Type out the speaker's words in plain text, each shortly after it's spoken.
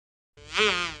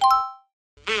Colors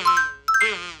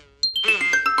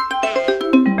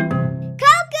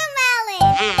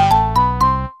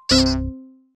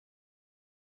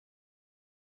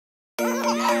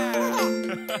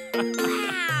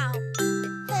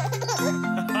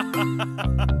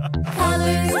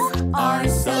are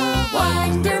so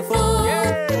wonderful,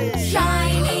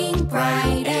 shining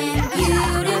bright and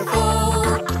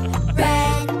beautiful.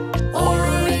 Red,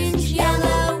 orange,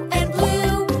 yellow, and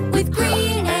blue, with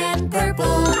green and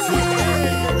purple too.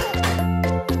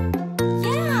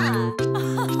 Yeah!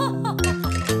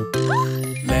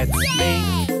 Let's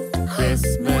make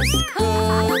Christmas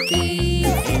cookies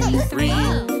in 3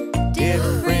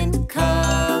 different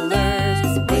colors.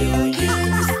 We'll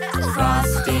use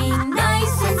frosting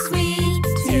nice and sweet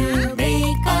to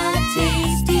make a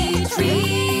tasty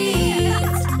treat.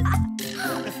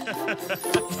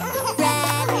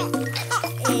 Red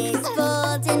is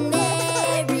bold and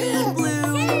merry.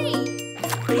 Blue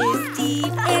is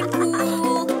deep and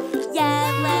cool.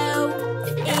 Yellow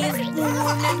is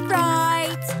warm and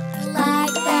bright,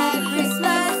 like the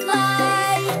Christmas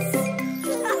lights.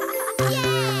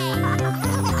 Yay!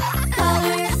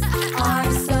 Colors are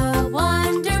so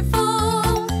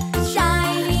wonderful,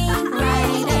 shining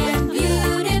bright and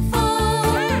beautiful.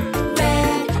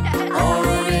 Red,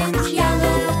 orange,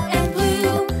 yellow, and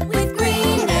blue, with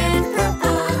green and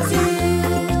purple too.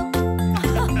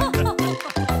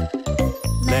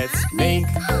 Let's make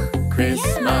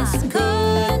Christmas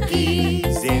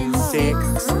cookies in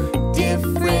 6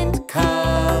 different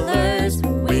colors.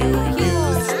 We'll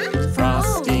use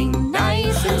frosting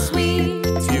nice and sweet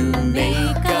to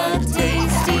make a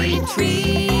tasty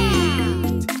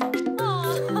treat.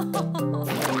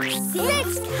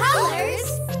 6 colors?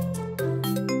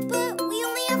 But we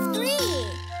only have 3.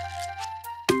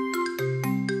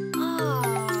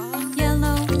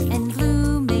 Yellow and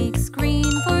blue makes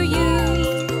green for you.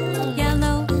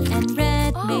 Yellow and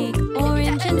red make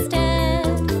orange instead.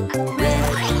 Red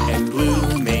And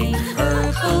blue make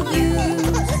purple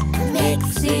hues.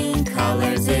 mixing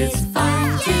colors is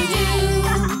fun to do.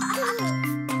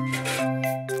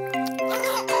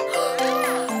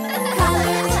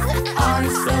 Colors are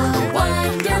so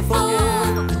wonderful,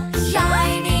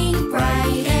 shining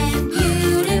bright and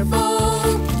beautiful.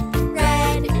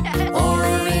 Red,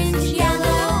 orange,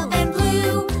 yellow, and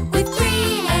blue, with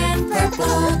green and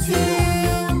purple too.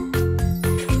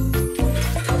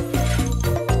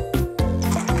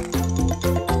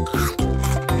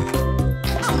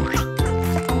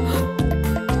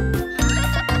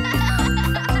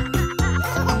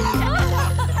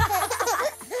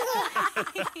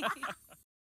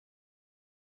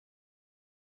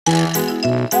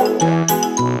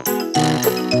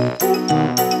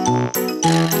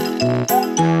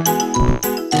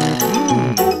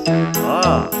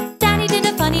 Daddy did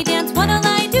a funny dance, what'll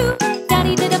I do?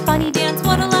 Daddy did a funny dance,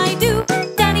 what'll I do?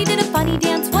 Daddy did a funny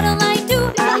dance, what'll I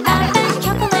do? Laugh and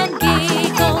chuckle and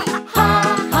giggle. Ha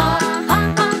ha ha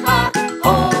ha ha.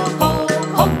 Ho ho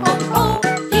ho ho ho.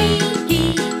 Hee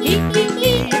hee hee hee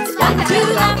hee. It's fun to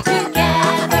laugh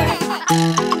together.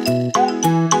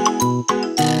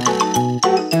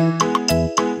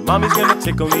 Mommy's gonna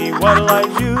tickle me, what'll I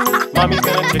do? Mommy's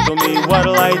gonna tickle me,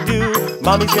 what'll I do?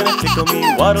 Mommy's gonna tickle me,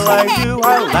 what'll I do?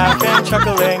 I'll laugh and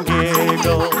chuckle and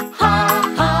giggle. Ha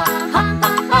ha ha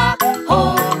ha ha. Ho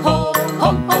ho ho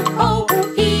ho ho.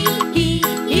 Hee hee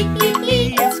hee hee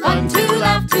hee. It's fun to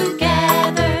laugh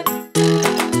together.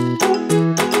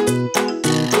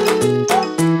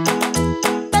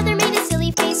 Brother made a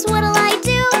silly face, what'll I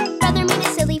do? Brother made a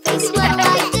silly face, what'll I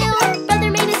do?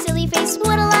 Brother made a silly face,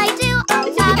 what'll I do?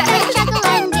 I'll laugh and chuckle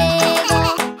and giggle.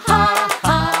 Ha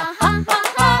ha ha ha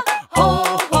ha. Ho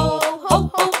ho ho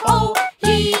ho ho.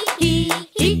 Hee hee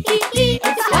hee hee hee.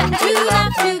 It's fun to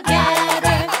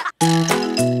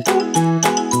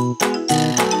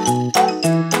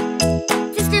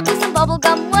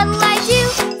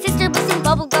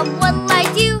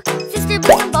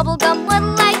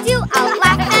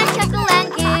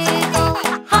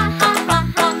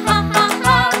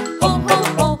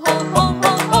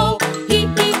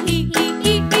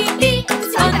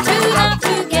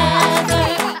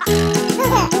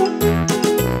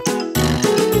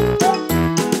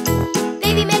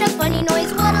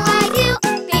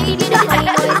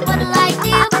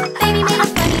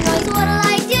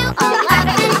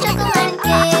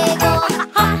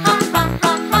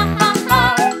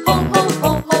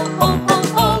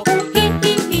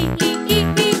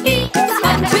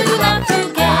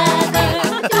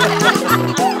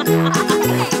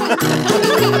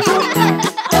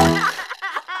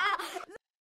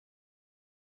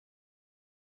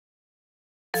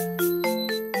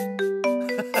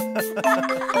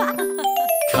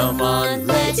Come on,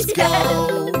 let's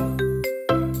go.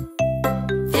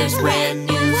 There's brand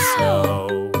new snow.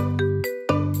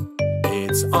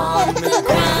 It's on the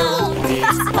ground,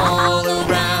 it's all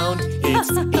around, it's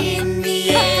in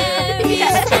the air,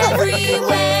 it's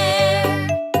everywhere.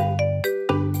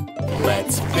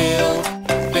 Let's build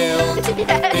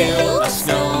a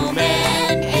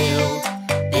snowman.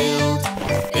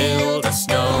 Build a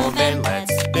snowman.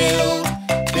 Let's build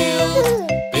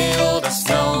a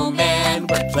snowman.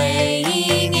 We're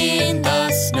playing in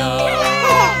the snow.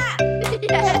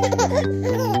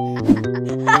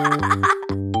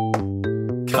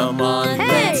 Come on,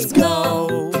 let's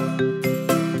go.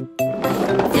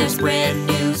 There's brand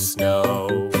new snow.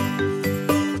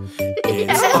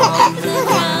 It's on the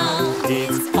ground,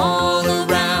 it's all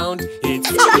around, it's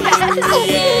in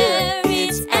the air,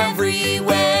 it's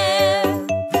everywhere.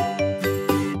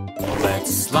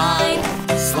 Let's slide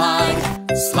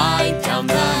down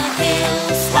the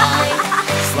hill. Slide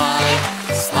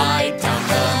down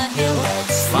the hill.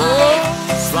 Let's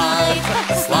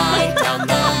slide down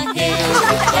the hill.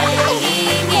 We're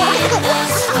playing in the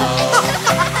snow.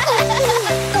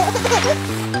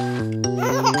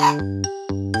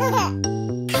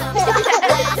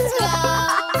 Let's go.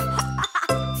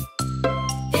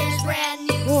 There's brand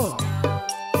new snow.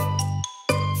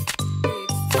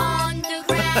 It's on the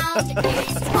ground.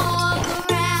 It's all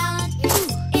around. It's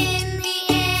in the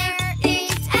air.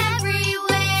 It's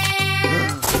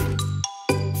everywhere.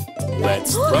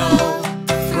 Let's throw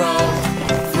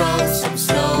some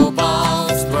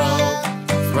snowballs.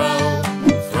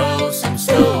 Throw some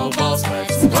snowballs.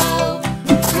 Let's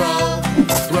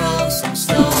throw some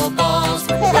snowballs.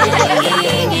 We're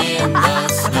playing in the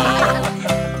snow.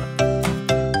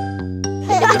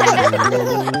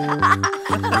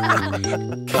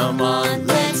 Come on,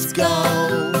 let's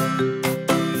go.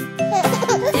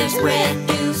 There's brand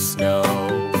new snow.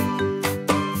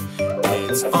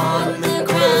 It's on the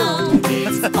ground,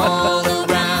 it's all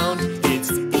around, it's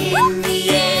in the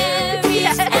air,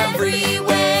 it's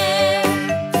everywhere.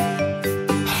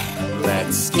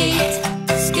 Let's skate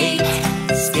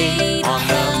on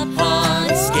the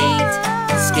pond. Skate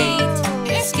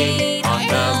on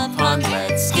the pond.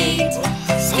 Let's skate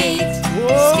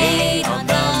on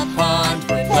the pond.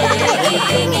 We're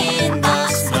playing in the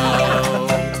snow.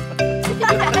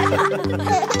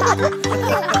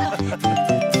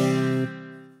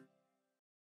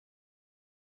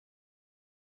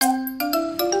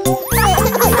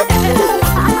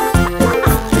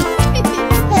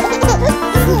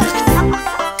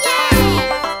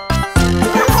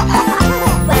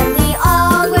 When we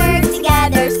all work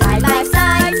together, side by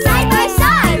side.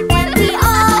 When we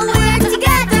all work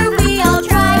together, we all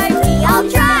thrive.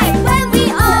 When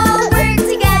we all work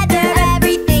together,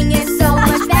 everything is so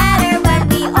much better. When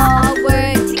we all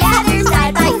work together,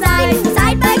 side by side.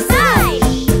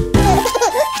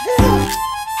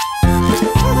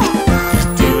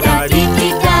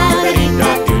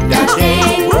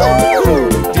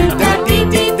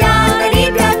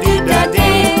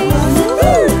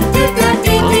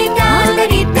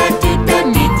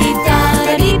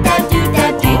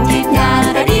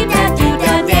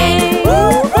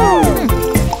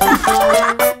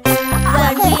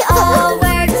 When we all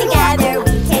work together, we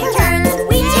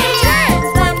take turns.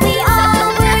 When we all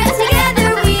work together,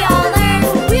 we all learn.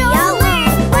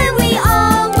 When we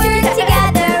all work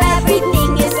together,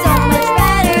 everything is so much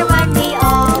better. When we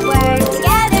all work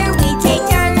together, we take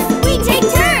turns.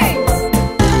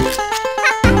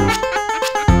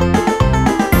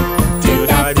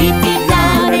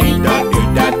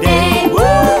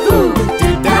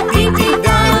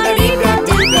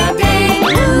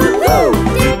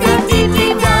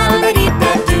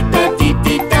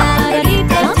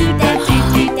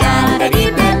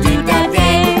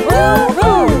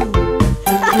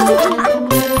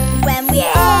 When we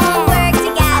all work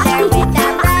together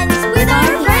with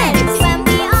our friends. When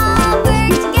we all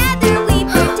work together, we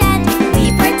pretend.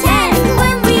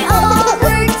 When we all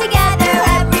work together,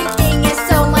 everything is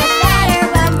so much better.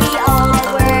 When we all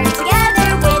work together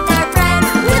with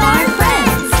our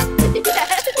friends.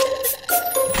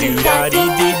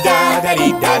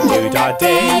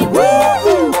 Do-da-dee-dee-da-da-dee-da-do-da-day.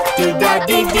 Woo-hoo!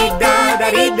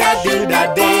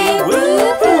 Do-da-dee-dee-da-da-dee-da-do-da-day.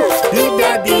 Woo-hoo!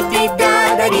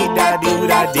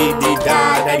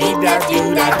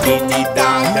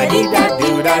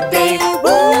 Do-da-dee-dee-da-da-dee-da-do-da-dee-dee-da-da-dee-da-do-da-day.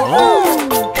 Woo-hoo!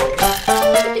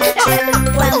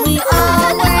 When we all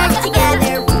work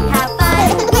together, we have fun.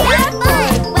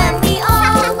 When we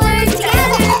all work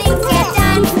together, things get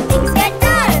done.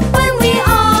 When we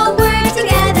all work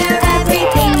together,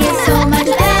 everything is so much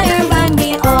better. When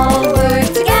we all work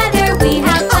together, we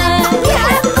have fun.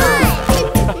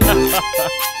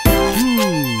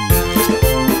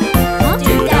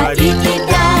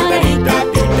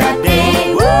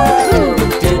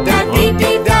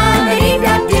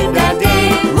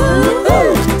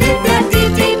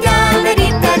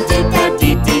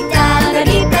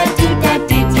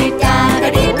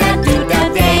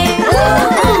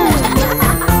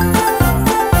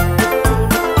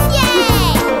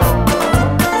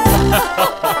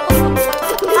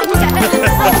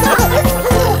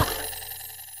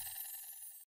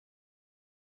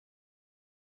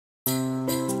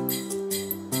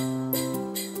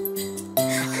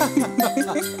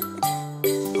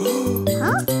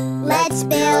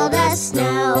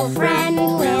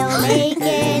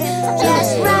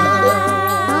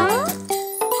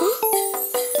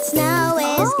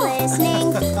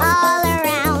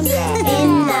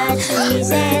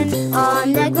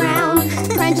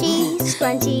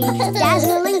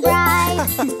 dazzling bright,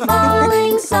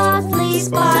 falling softly,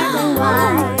 sparkling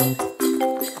white.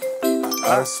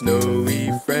 Our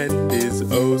snowy friend is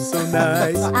oh so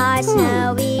nice. Our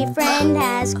snowy friend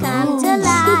has come to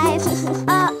life.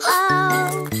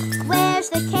 Uh-oh, where's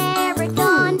the carrot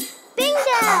gone?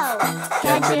 Bingo!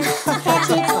 Catch it,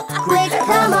 quick,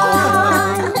 come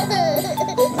on!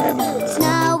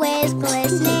 Snow is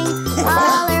glistening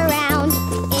all around,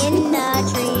 in the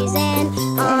trees and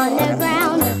on the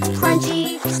ground.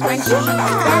 Crunchy, scrunchy,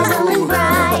 dazzling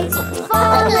bright,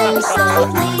 falling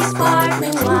softly,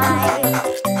 sparkling white.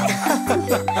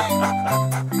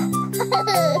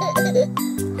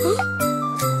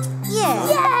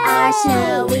 Our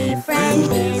snowy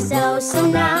friend is oh so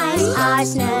nice. Our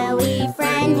snowy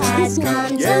friend has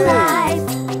come to life.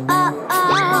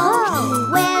 Uh-oh,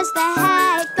 where's the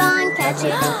hat gone?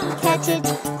 Catch it,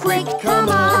 quick, come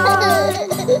on!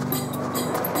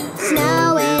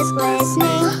 Snow is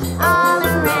glistening all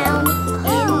around,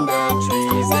 in the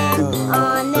trees and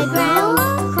on the ground.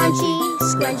 Crunchy,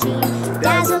 scrunchy,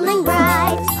 dazzling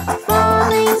bright,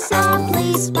 falling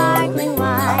softly, sparkling white.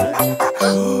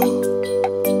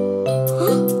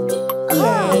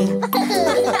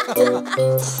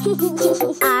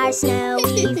 Our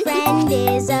snowy friend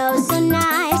is oh so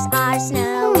nice. Our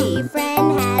snowy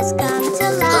friend has come to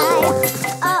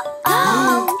life.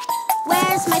 Uh-oh,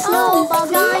 where's my snowball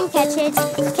gone? Catch it,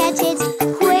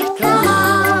 quick, come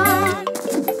on!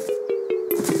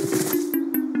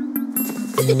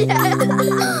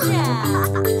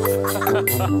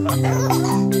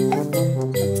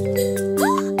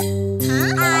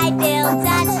 I built a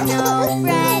snow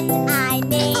friend. I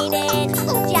made it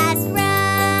just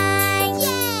right.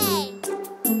 Yay!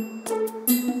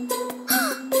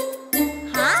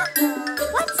 Huh?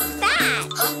 What's that?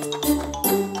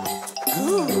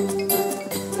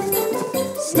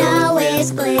 Snow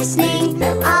is glistening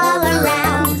all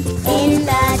around, in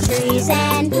the trees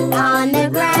and on the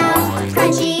ground.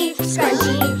 Crunchy,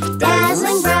 scrunchy,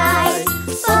 dazzling bright,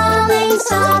 falling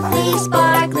softly,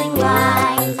 sparkling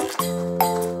white.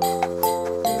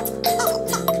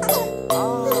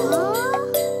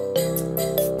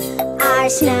 Our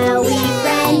snowy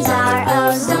friends are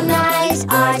oh so nice.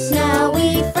 Our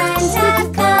snowy friends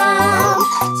have come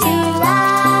to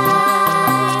life.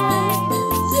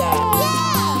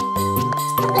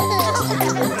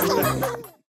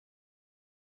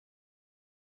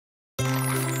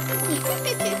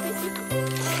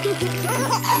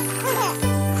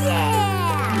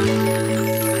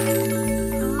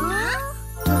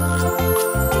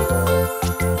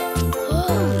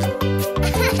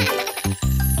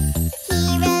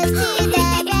 Heroes to the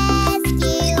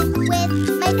rescue with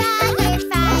my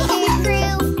fire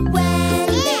crew. When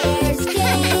there's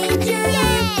danger,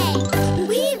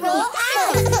 we roll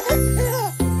out.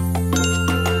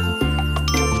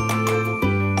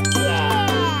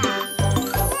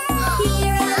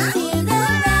 Heroes to the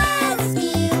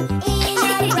rescue in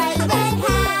our bright red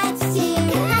hats too.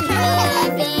 Brave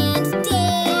and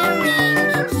daring,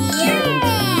 here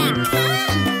we come.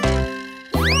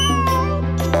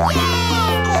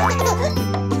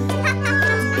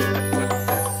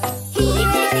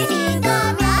 Heroes to the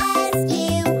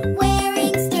rescue,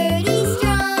 wearing sturdy,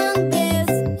 strong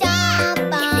boots.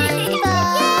 Stomp on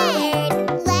forward,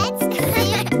 let's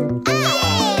zoom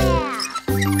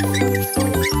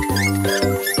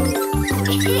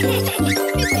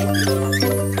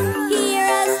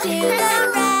Heroes to the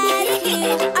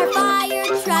rescue, our fire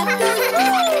truck goes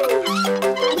woo!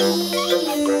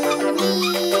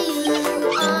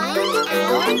 On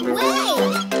our way!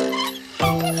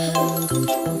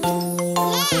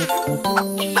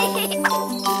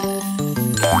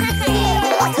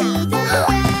 Heroes to the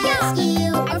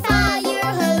rescue, our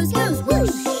fire hose goes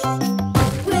whoosh!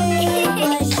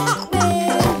 Whoosh,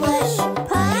 whoosh,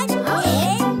 put it out!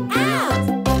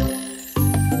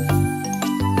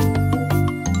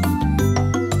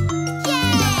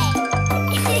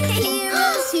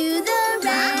 Heroes to the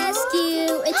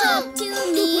rescue, it's up to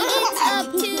me, it's up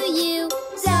to you.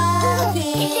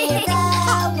 Zoe,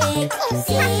 Zoe,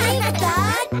 save the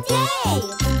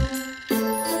day!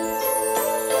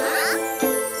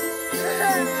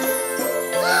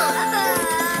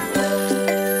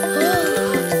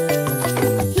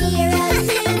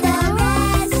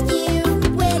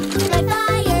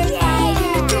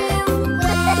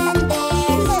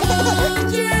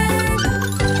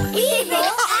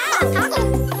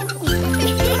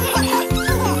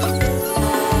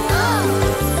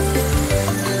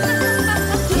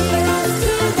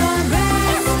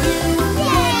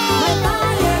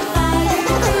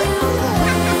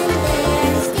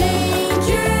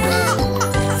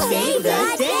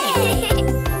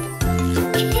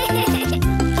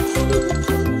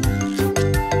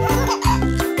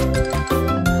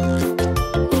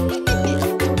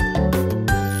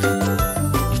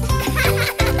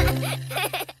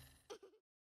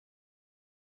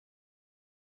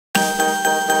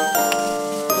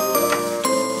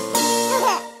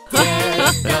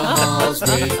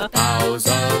 flowers with boughs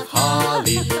of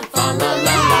holly. Fa la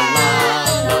la la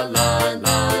la la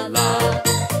la la.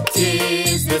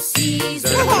 'Tis the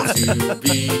season to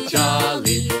be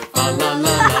jolly. Fa la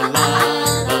la la la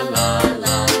la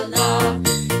la la.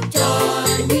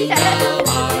 Don we now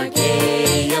our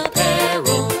gay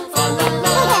apparel. Fa la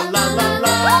la la la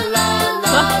la la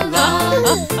la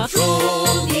la.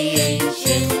 Troll the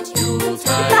ancient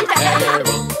Yuletide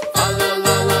carol. Fa la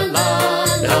la la la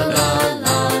la la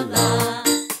la la.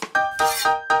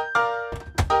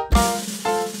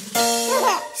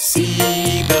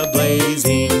 See the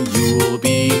blazing Yule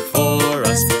before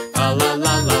us. Fa la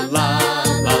la la la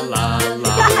la la la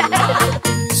la.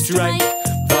 Strike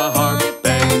the harp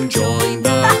and join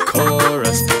the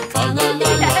chorus. Fa la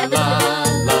la la la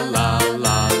la la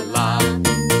la la.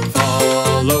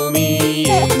 Follow me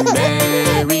in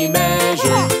merry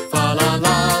measure. Fa la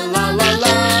la la la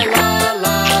la la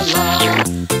la la.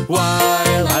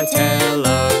 While I tell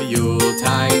of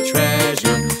Yuletide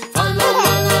treasure. Fa la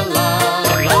la la la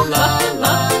la la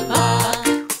la la.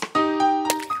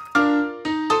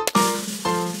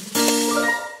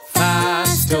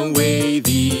 Fast away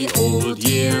the old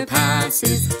year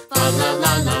passes. Fa la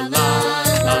la la la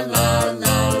la la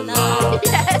la la.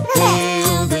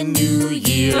 Hail the new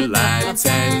year, lads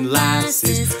and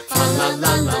lasses. Fa la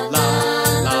la la la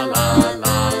la la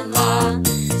la la.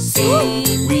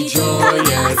 Sing we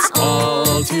joyous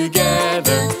all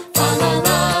together. Fa la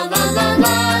la la la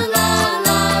la la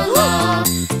la la.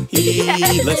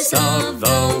 Heedless of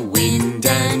the wind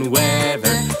and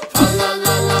weather. Fa la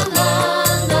la la la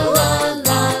la la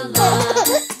la la.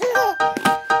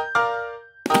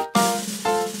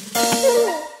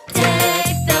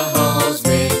 Deck the halls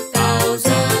with boughs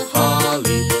of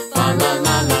holly. Fa la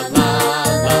la la la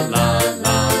la la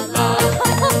la la.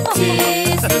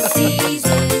 'Tis the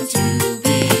season to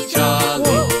be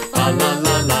jolly. Fa la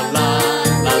la la la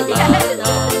la la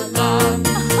la la.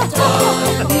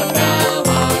 Don we now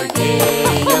our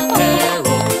gay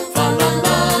apparel. Fa la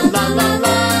la la la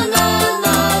la la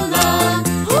la la.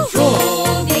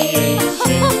 Troll the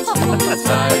ancient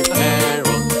Yuletide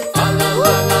carol. Fa la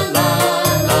la la la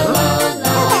la la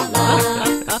la la.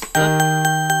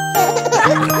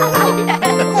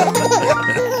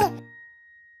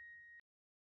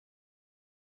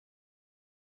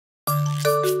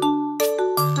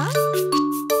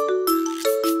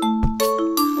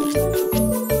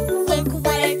 Look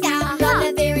what I found on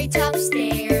the very top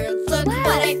stair. Look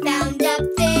what I found up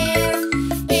there.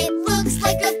 It looks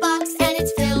like a box and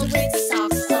it's filled with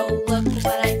socks. So look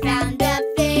what I found up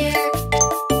there.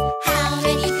 How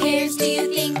many pairs do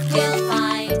you think we'll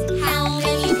find? How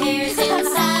many pairs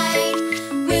inside?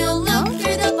 We'll look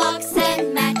through the box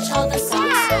and match all the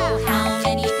socks. So how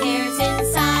many pairs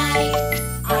inside?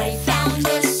 I found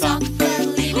a sock,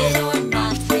 believe it or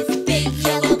not, with big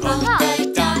yellow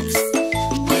polka dots.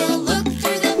 We'll look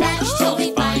through the match till we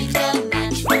find a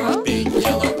match for big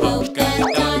yellow polka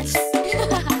dots.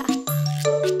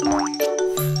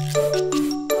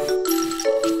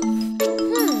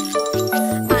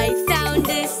 I found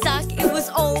this sock, it was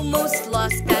almost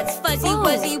lost. That's fuzzy,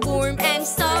 wuzzy, warm and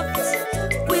soft.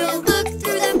 We'll look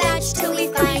through the match till we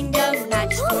find a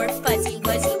match for fuzzy,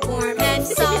 wuzzy, warm and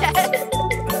soft.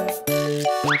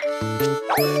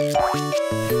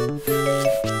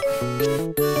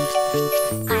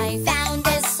 I found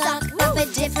a sock of a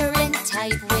different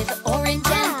type with orange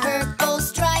and purple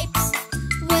stripes.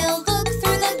 We'll look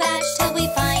through the batch till we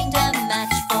find a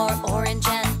match for orange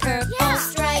and purple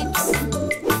stripes.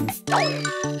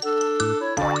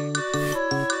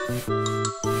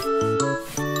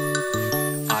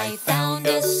 I found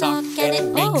a sock and it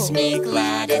makes me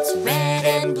glad. It's red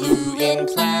and blue in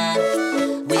plaid.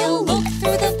 We'll look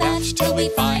through the batch till we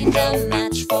find a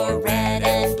match for red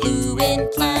and blue in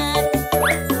plaid.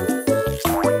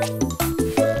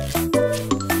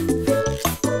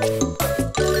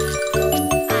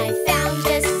 I found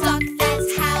a sock, that's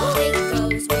how it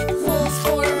goes, with holes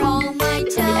for all my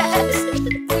toes.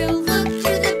 We'll look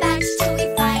through the batch till we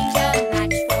find a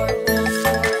match for holes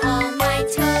for all my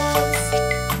toes.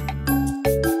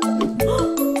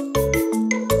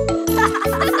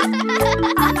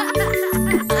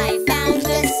 I found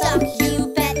a sock, you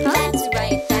bet that's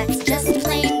right. That's just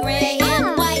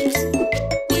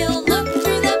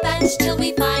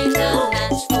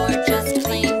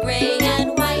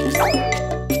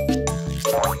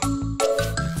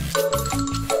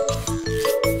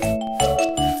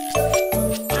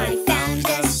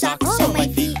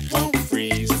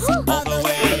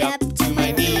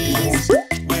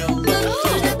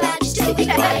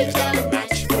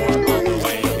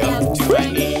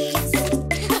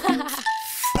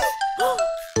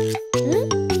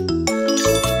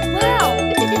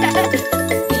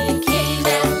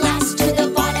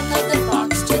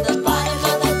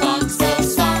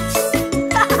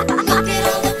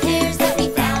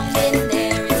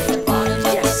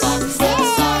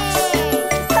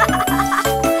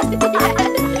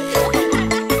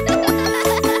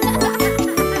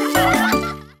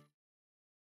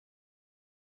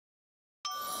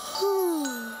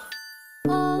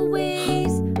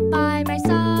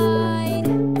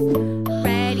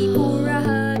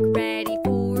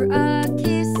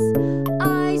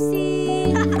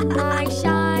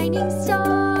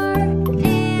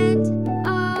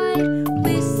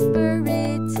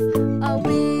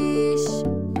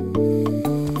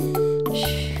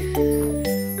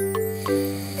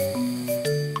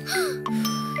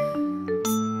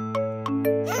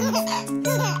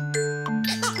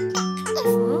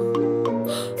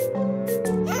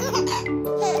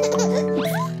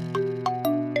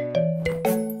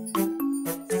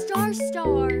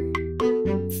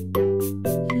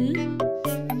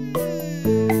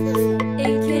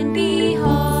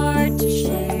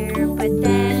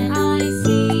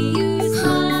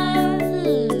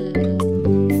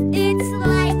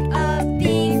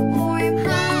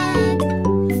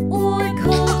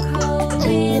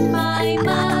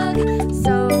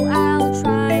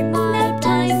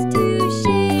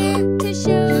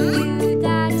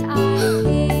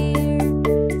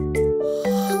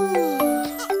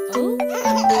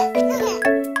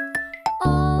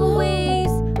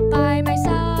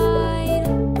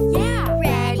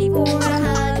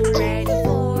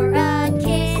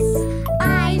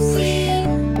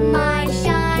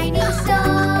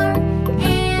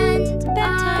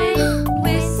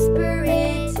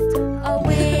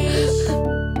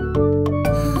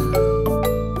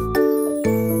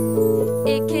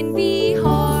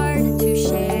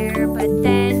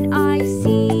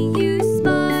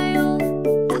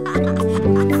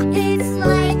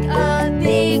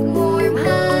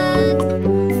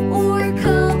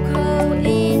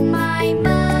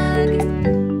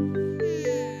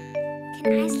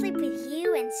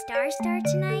when stars start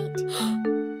tonight?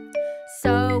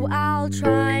 So I'll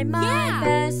try my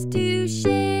best to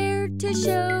share, to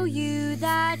show you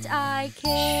that I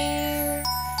care.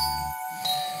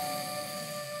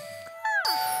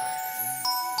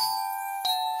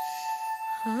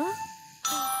 Huh?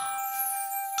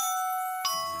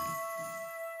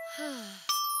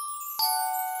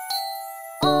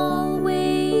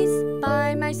 Always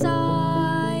by my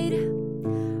side,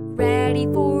 ready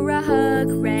for a hug,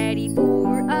 ready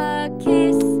for a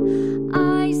kiss.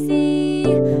 I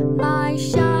see my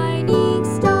shining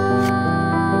star,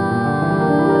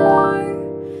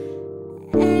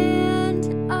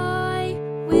 and I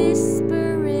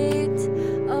whisper it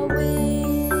a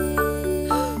wish.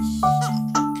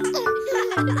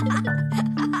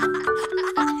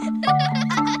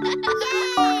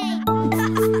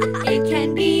 It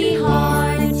can be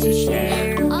hard to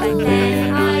share, but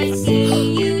then I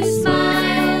see you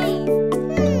smile.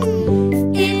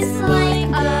 It's like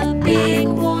a big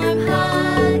warm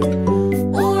hug,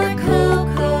 or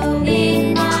cocoa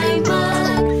in my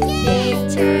mug.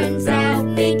 It turns out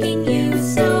making you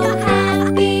so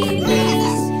happy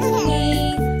makes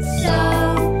me so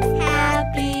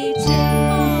happy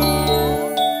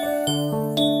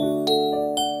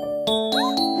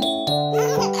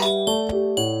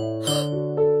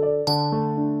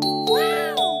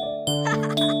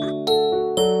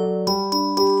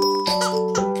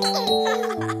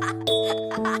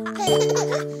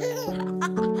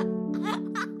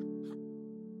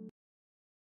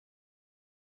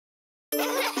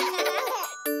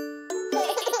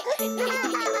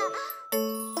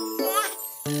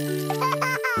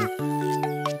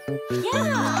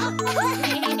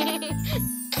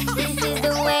This is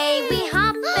the way we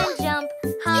hop and jump,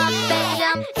 hop and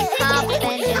jump, hop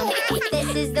and jump. This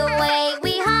is the way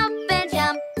we hop and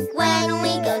jump when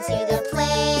we go to the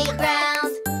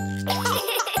playground.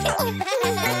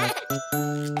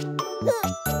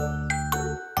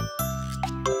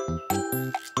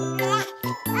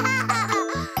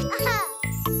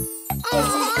 This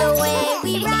is the way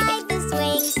we ride the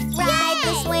swings, ride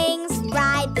the swings,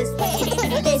 ride the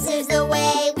swings. This is the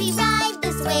way we ride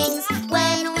the swings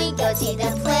when we go to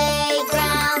the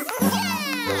playground.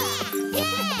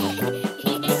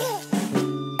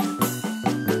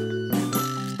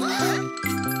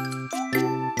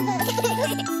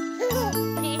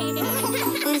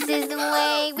 This is the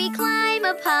way we climb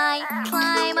up high,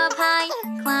 climb up high,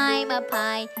 climb up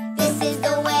high. This is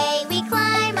the way we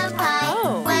climb up high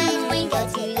when we go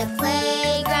to the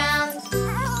playground.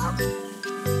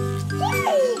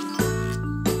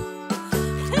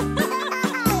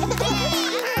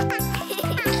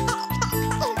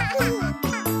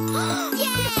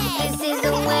 This is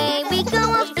the way we go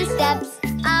up the steps,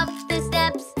 up the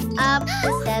steps, up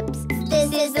the steps.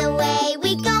 This is the way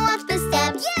we go up the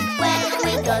steps when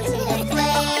we go to the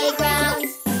playground.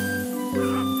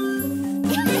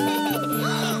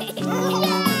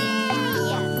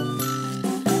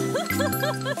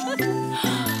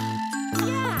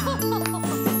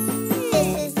 This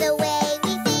is the way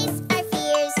we face our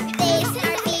fears, face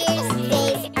our fears,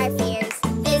 face our fears.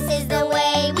 This is the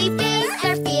way we face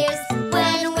our fears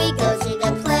when we go to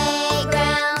the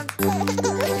playground.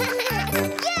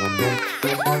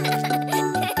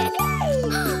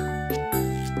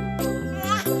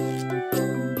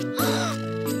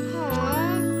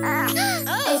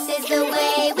 This is the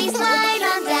way we slide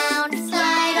on down,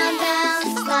 slide on down,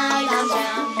 slide on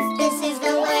down. This is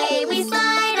the way we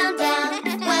slide on down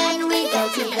when we go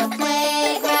to the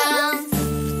playground.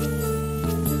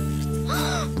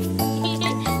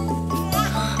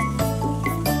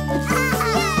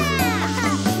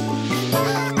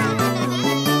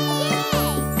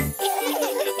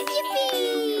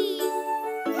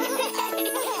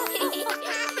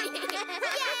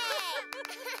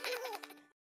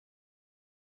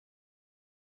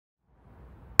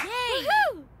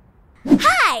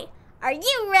 Hi! Are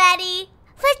you ready?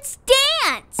 Let's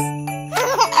dance!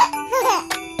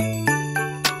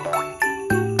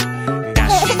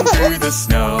 Dashing through the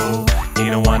snow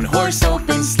in a one-horse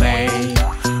open sleigh.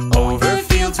 Over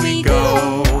fields we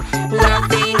go,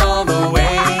 laughing all the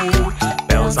way.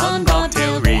 Bells on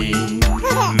bobtail ring,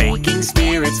 making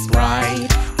spirits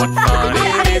bright. What fun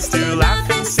it is to laugh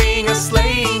and sing a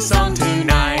sleighing song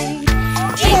tonight.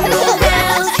 Jingle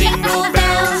bells,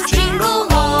 jingle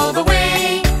all the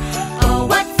way. Oh,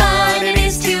 what fun it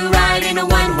is to ride in a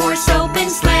one-horse open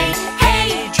sleigh.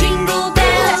 Hey, jingle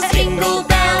bells,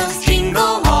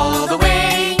 jingle all the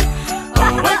way.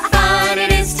 Oh, what fun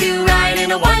it is to ride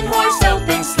in a one-horse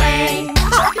open sleigh.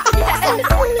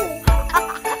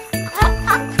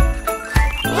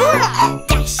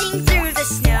 Dashing through the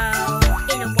snow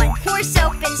in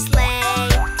open sleigh.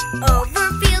 Over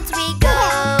fields we go,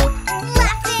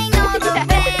 laughing all the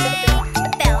way.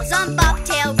 Bells on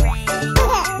bobtail ring,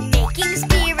 making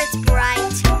spirits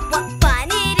bright. What fun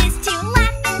it is to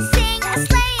laugh and sing a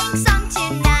sleighing song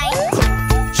tonight.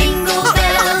 Jingle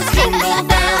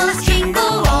bells,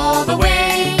 jingle all the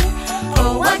way.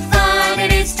 Oh, what fun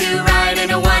it is to ride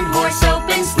in a one-horse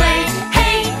open sleigh.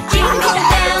 Hey, jingle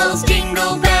bells,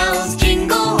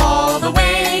 jingle all the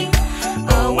way.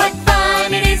 Oh, what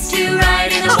fun it is to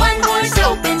ride in a one-horse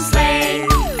open sleigh.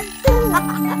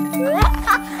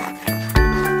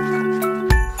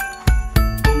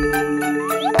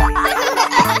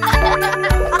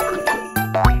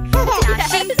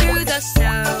 Dashing through the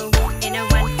snow in a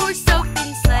one-horse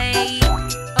open sleigh.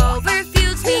 Over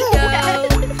fields we go,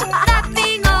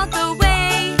 laughing all the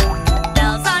way.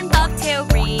 Bells on bobtail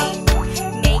ring,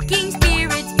 making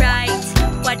spirits bright.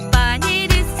 What fun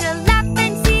it is to laugh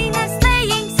and sing a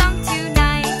sleighing song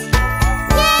tonight.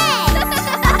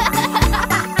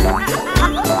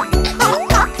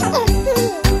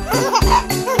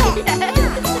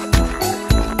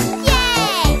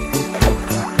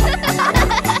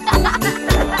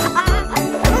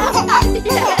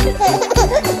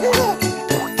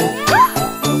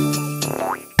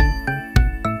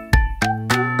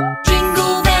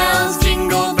 Jingle bells,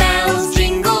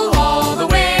 jingle all the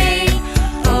way.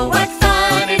 Oh, what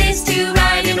fun it is to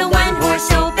ride in a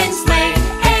one-horse open sleigh.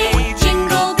 Hey,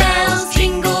 jingle bells,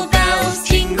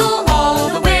 jingle all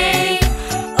the way.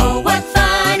 Oh, what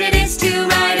fun it is to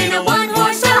ride in a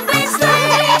one-horse open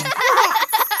sleigh.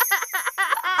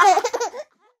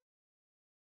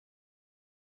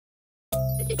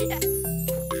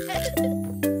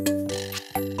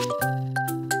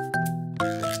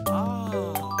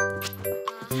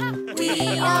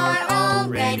 We are all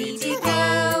ready to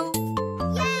go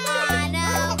on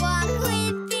a walk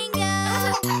with Bingo.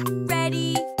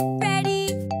 Ready.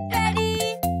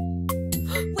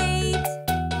 Wait,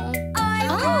 I've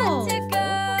got to go.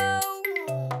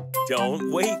 Don't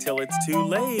wait till it's too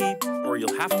late, or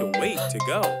you'll have to wait to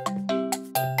go.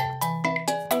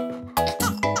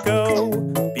 Go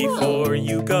before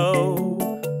you go.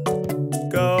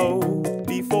 Go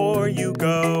before you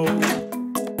go.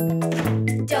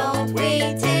 Don't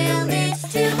wait till it's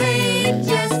too late.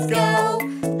 Just go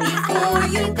before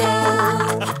you go.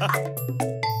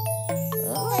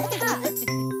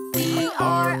 We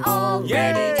are all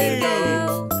ready to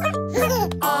go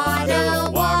on a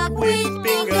walk with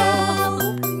Bingo.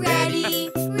 Ready.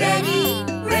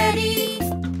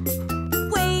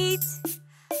 Wait,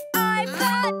 I've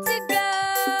got to go.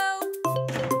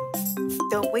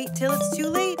 Don't wait till it's too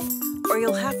late, or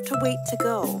you'll have to wait to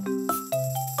go.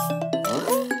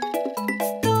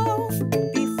 Go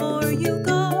before you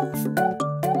go.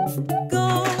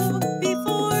 Go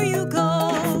before you go.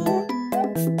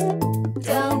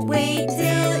 Don't wait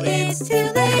till it's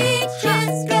too late.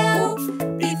 Just go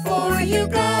before you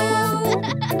go.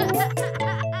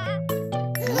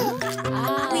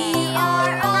 We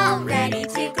are all ready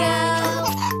to go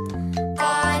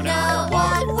on a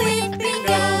walk with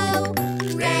Bingo.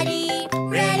 Ready.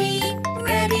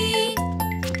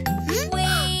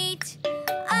 Wait,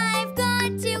 I've got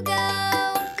to go.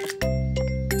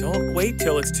 Don't wait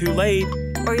till it's too late.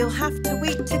 Or you'll have to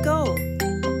wait to go.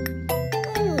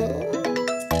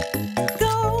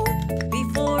 Go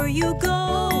before you go.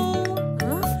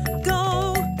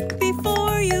 Go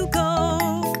before you go.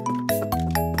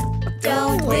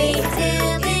 Don't wait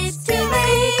till it's too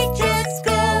late. Just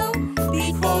go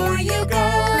before you go.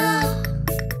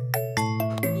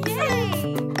 Yay!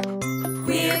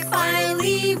 We're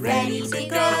finally ready to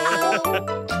go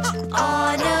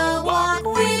on a walk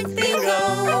with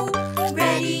Bingo.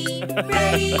 Ready.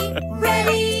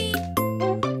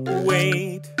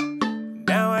 Wait,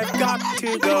 now I've got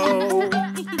to go.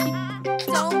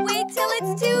 Don't wait till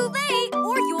it's too late,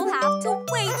 or you'll have to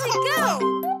wait to go.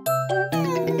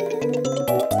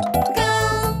 Go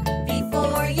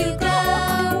before you go.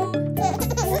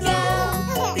 Go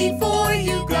before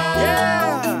you go.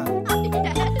 Yeah!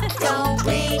 Don't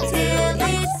wait till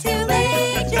it's too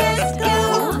late. Just go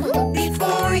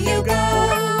before you go.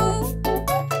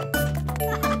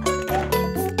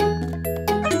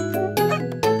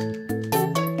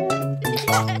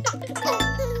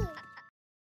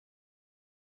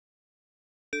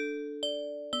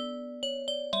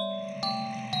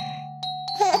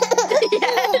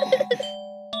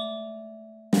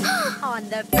 On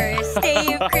the first day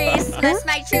of Christmas,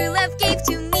 my true love gave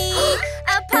to me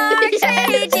a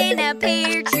partridge in a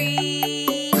pear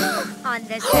tree. On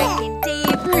the second day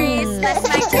of Christmas,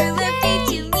 my true love gave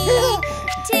to me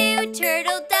 2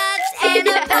 turtle doves and a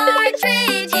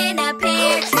partridge in a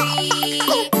pear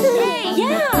tree.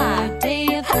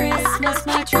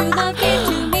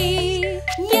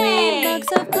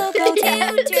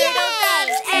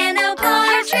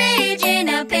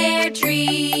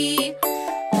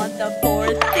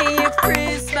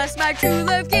 Christmas my true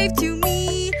love gave to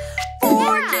me.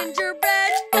 4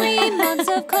 gingerbread, 3 months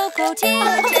of cocoa, 2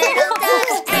 turtle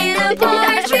doves, and a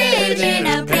partridge in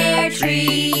a pear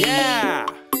tree. Yeah!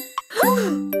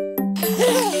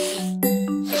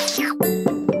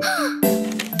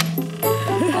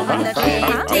 On the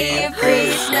 5th day of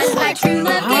Christmas my true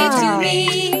love gave to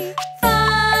me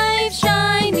 5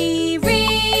 shiny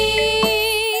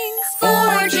rings,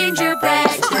 4 gingerbread,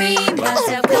 3 months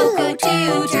of cocoa,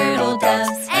 2 turtle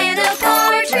doves, and a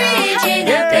partridge in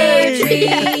a pear tree.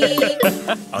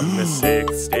 On the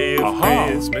 6th day of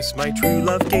Christmas, my true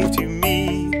love gave to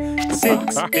me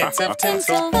 6 bits of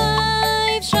tinsel,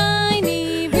 5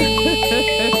 shiny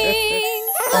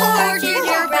rings, 4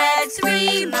 gingerbread,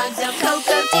 3 mugs of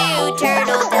cocoa, 2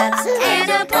 turtle doves, and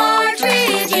a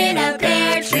partridge in a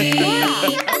pear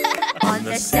tree. On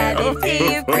the 7th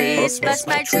day of Christmas,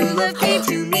 my true love gave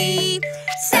to me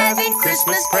 7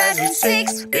 Christmas presents,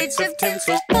 6 bits of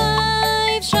tinsel,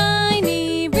 5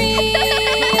 shiny rings,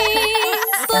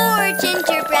 4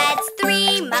 gingerbreads,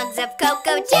 3 mugs of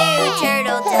cocoa, 2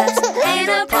 turtle doves, and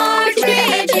a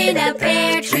partridge in a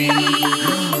pear tree.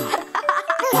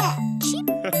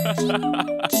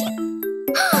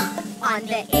 On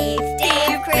the 8th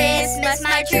day of Christmas,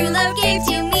 my true love gave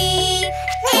to me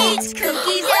 8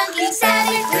 cookies, dunking,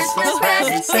 7 Christmas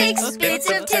presents, 6 bits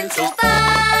of tinsel,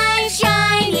 5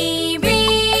 shiny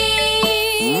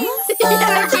rings,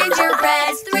 4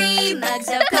 gingerbreads, 3 mugs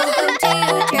of cocoa, 2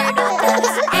 turtle doves,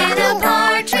 and a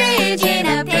partridge in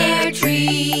a pear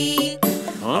tree.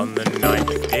 On the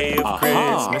 9th day of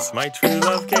Christmas, my true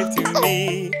love gave to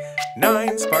me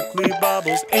 9 sparkly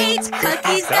baubles, 8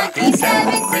 cookies, dunking,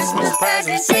 7 Christmas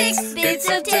presents, 6 bits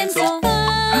of tinsel,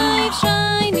 5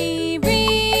 shiny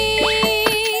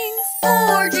rings,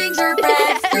 4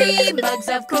 gingerbread, 3 mugs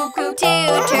of cocoa, 2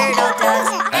 turtle doves,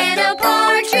 and a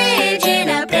partridge in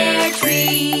a pear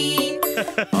tree.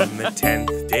 On the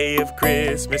 10th day of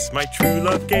Christmas, my true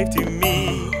love gave to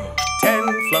me 10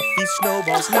 fluffy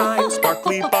snowballs, 9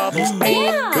 sparkly baubles,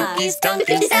 8 cookies,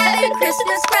 dunking, 7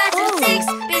 Christmas presents, 6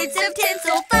 bits of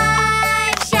tinsel,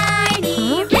 5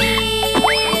 shiny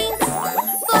rings,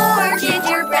 4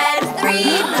 gingerbread,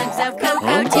 3 mugs of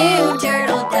cocoa, 2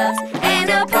 turtle doves, and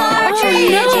a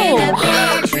partridge in a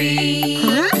pear tree.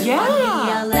 On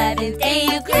the 11th day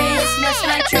of Christmas,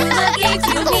 my true love gave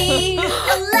to me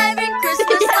 11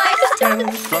 Christmas lights,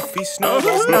 10 fluffy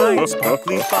snowballs, 9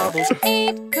 sparkly baubles,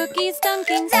 8 cookies,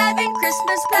 dunking, 7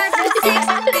 Christmas presents, 6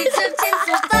 bits of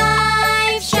tinsel,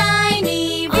 5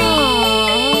 shiny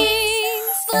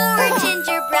rings, 4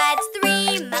 gingerbreads,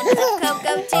 3 mugs of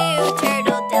cocoa, 2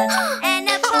 turtle doves, and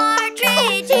a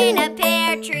partridge in a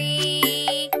pear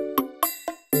tree.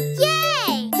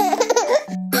 Yay!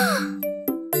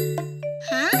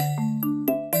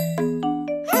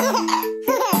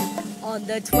 On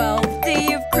the 12th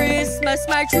day of Christmas,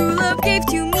 my true love gave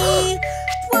to me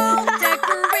 12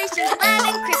 decorations,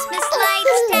 11 Christmas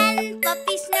lights, 10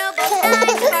 fluffy snowballs,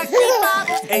 9 sparkly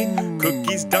baubles, 8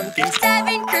 cookies, dunking,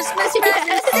 7 Christmas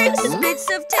presents, 6 bits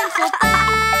of tinsel,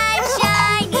 5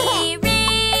 shiny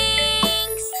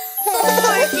rings, 4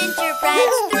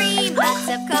 gingerbreads, 3 mugs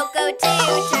of cocoa, 2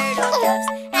 turtle doves,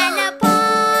 and a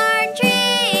partridge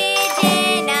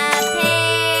in a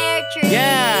pear tree.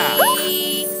 Yeah!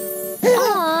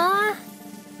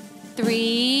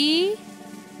 3,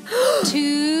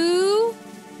 2,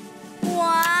 1.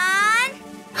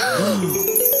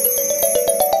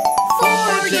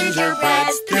 4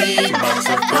 gingerbreads, 3 mugs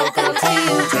of cocoa, 2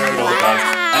 turtle doves,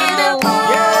 and a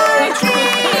partridge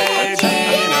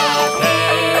in a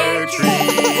pear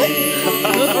tree.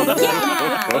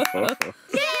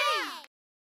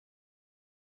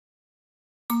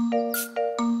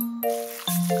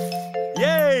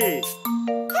 Yay!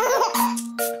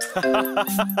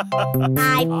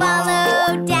 I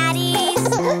follow Daddy's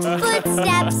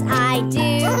footsteps. I do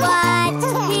what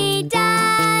he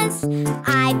does.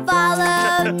 I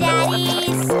follow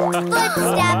Daddy's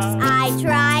footsteps. I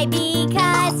try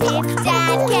because if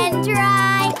Dad can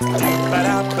try,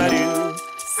 Ba-da-ba-doo.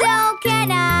 so can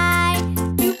I.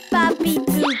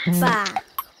 Boop-a-beep-boop-ba.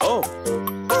 Oh,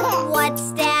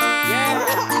 What's Dad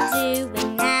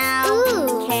doing now?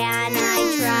 Can I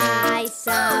try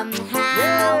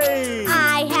somehow? yay!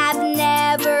 I have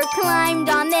never climbed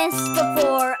on this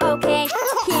before. Okay,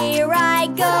 here I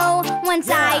go. Once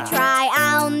I try,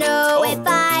 I'll know if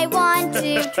I want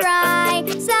to try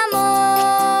some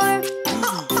more.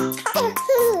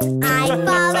 I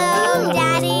follow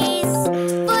Daddy's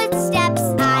footsteps.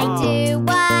 I do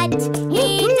what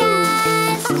he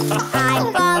does.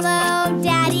 I follow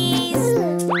Daddy's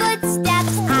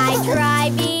footsteps. I try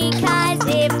because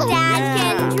if Dad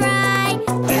can try,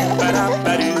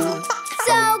 Ba-da-ba-doo.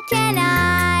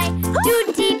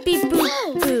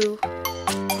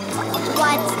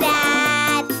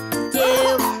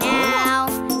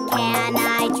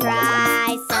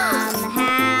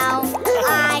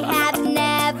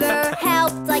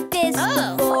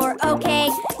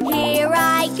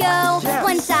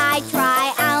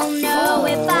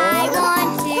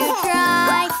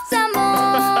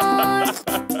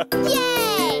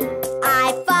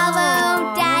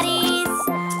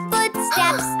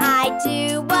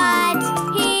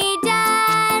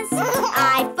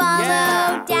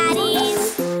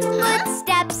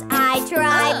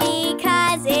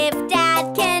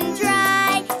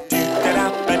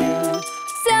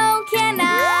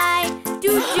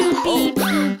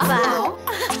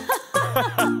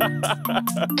 Huh?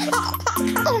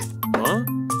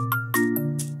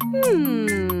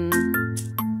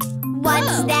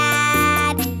 What's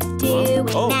that doing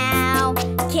now?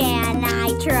 Can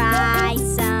I try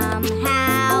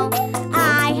somehow?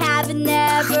 I have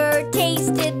never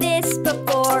tasted this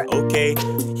before. Okay,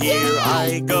 here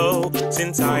I go.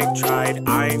 Since I've tried,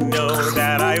 I know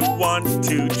that I want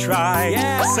to try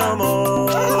some more.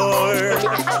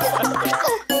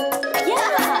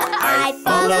 I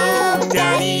follow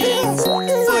Daddy's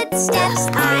footsteps.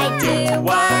 I do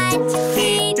what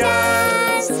he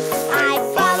does. I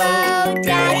follow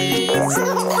Daddy's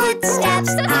footsteps.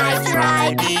 I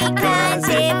try because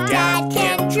if Dad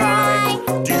can try,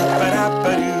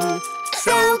 Do-ba-da-ba-doo,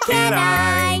 so can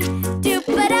I.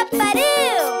 Do-ba-da-ba-doo.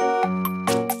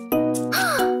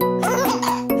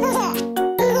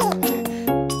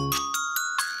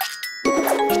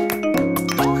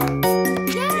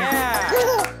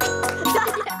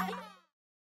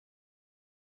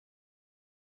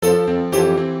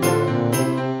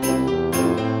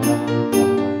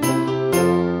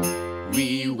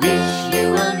 We wish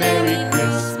you a Merry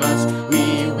Christmas.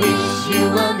 We wish you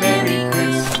a Merry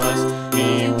Christmas.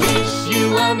 We wish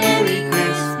you a Merry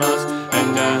Christmas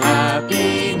and a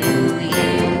Happy New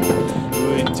Year.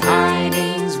 Good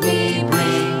tidings we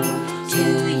bring to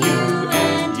you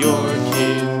and your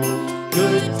kin.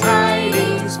 Good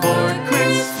tidings for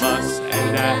Christmas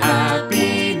and a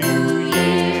Happy New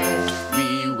Year.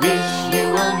 We wish you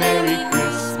a Merry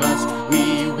Christmas.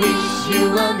 We wish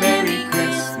you a Merry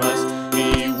Christmas.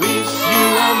 We wish you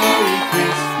a Merry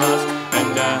Christmas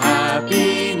and a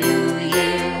Happy New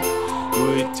Year.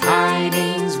 Good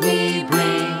tidings we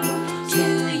bring to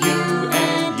you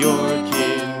and your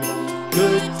kin.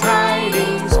 Good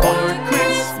tidings for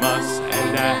Christmas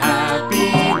and a Happy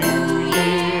New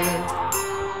Year.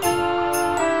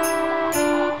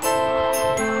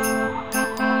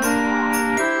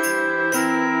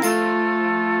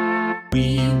 We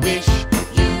wish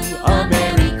you a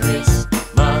Merry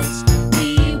Christmas. We wish you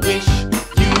a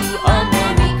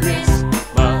Merry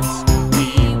Christmas. We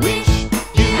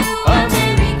wish you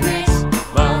a Merry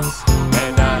Christmas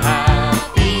and a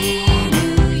Happy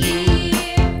New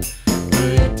Year.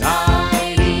 Good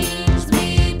tidings we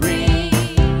bring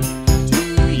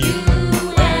to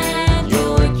you and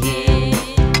your kin.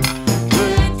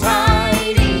 Good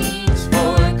tidings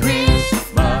for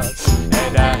Christmas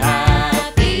and a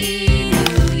Happy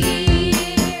New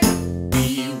Year.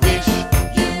 We wish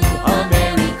you a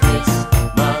Merry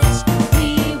Christmas.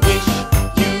 We wish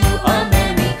you a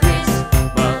Merry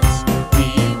Christmas. We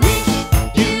wish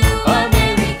you a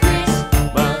Merry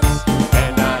Christmas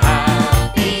and a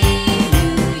Happy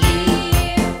New Year.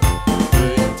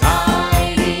 Good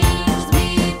tidings we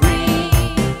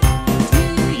bring to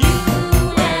you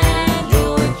and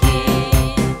your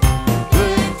kin.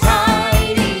 Good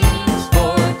tidings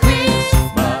for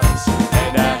Christmas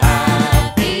and a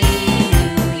Happy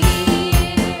New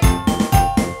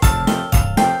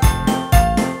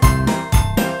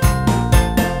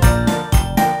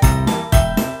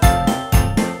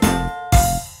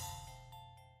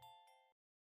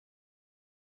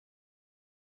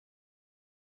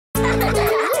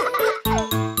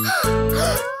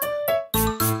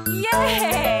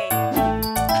Yay!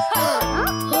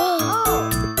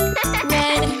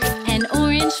 Red and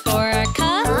orange for our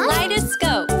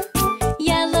kaleidoscope.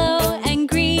 Yellow and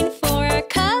green for our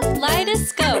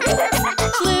kaleidoscope.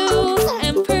 Blue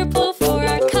and purple for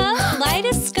our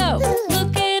kaleidoscope.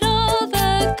 Look at all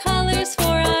the colors for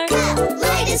our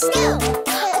Kaleidoscope.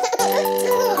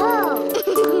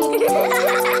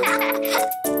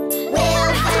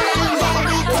 We'll find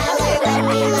every color when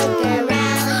we look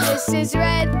around. This is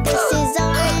red, this is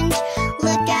orange.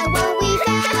 Look at what we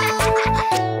found.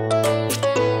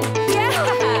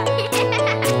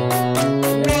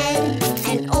 Red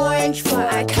and orange for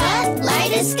our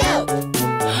kaleidoscope.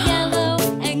 yellow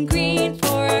and green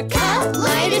for our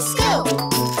Kaleidoscope.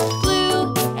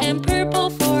 blue and purple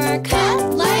for our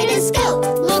Kaleidoscope.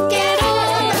 Look at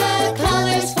all the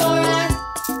colors for our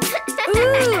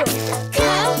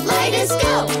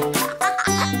kaleidoscope.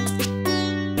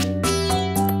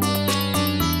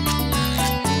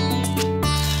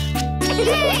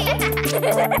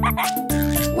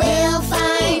 We'll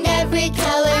find every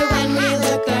color when we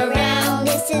look around.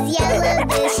 This is yellow,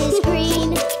 this is green.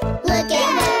 Look at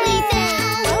what we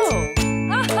found.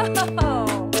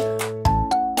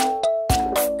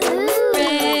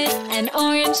 red and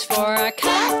orange for our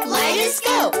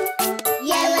Kaleidoscope.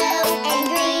 Yellow and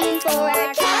green for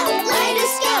our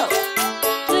kaleidoscope.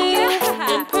 blue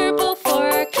and purple for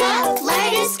our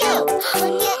Kaleidoscope.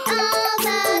 Look at all the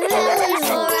colors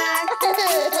for our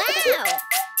wow.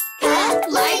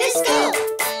 Kaleidoscope.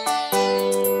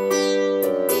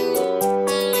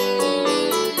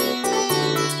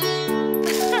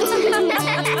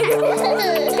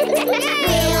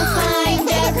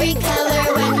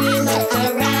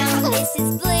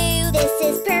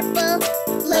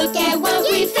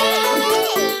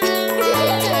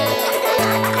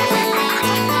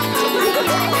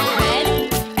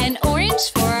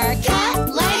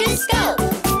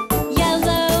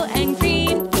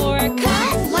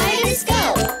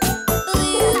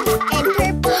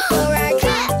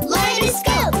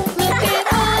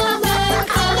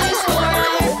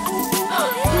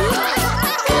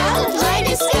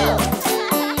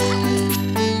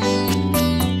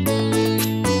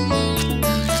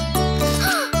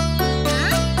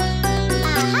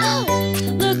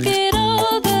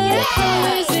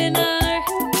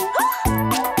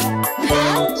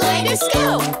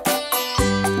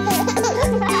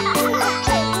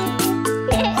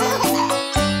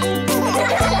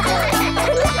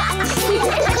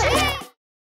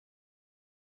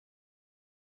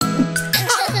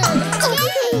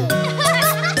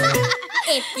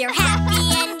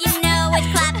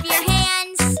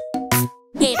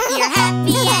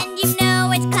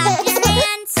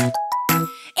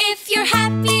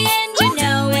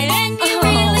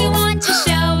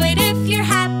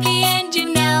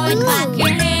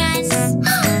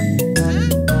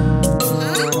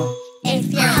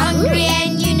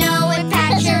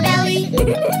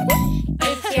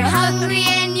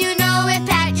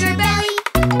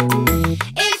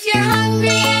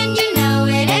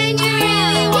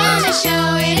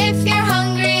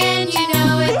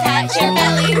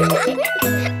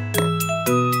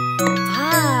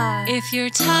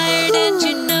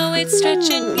 it's stretch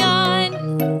and yawn.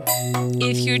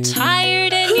 If you're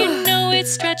tired and you know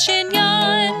it's stretch and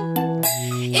yawn.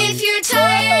 If you're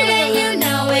tired and you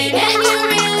know it and you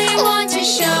really want to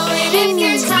show it. If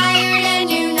you're tired and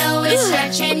you know it's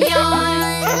stretch and yawn.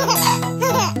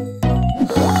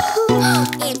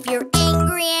 If you're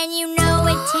angry and you know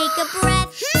it, take a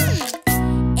breath.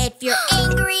 If you're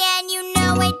angry and you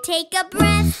know it, take a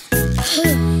breath.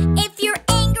 If you're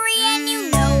angry and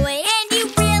you know it and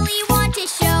you really want to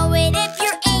show it. If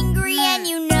you're angry and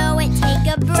you know it, take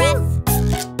a breath.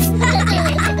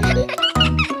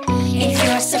 If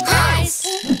you're surprised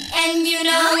and you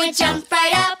know it, jump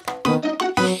right up.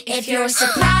 If you're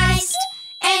surprised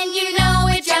and you know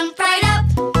it, jump right up.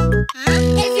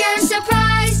 If you're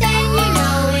surprised and you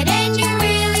know it and you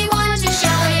really want to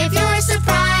show it. If you're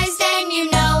surprised and you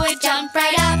know it, jump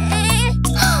right up.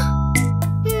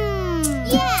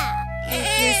 Yeah. If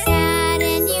you're sad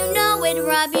and you know it,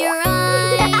 rub your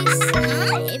eyes.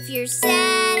 If you're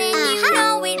sad and you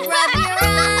know it, rub your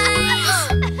eyes.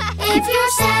 If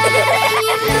you're sad and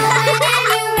you know it and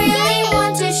you really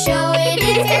want to show it.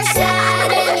 If you're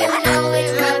sad and you know it,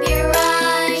 rub your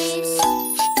eyes.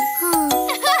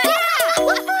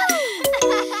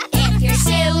 If you're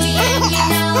silly and you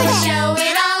know it, show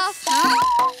it off.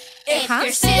 If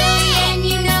you're silly and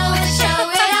you know it, show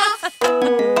it off.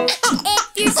 If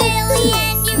you're silly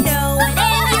and you know it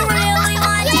and you really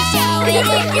want to show it. If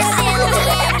you're silly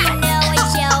and you know it,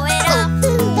 show it off.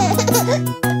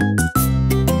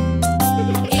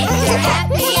 If you're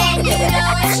happy and you know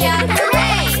it, shout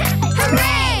hooray!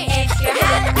 Hooray! If you're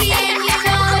happy and you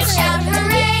know it, shout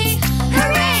hooray!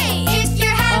 Hooray! If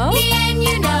you're happy and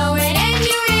you know it and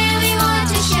you really want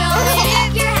to show it.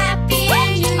 If you're happy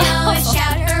and you know it,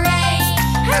 shout hooray!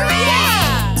 Hooray!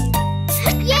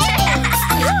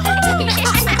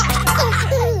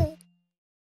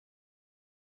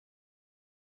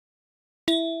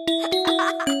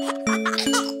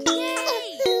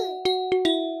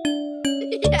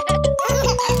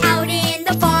 Out in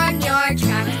the barnyard,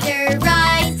 tractor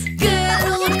rides. Good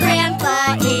old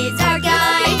grandpa is our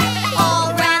guide.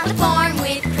 All round the farm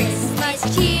with Christmas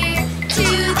cheer to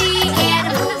the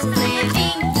animals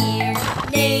living here.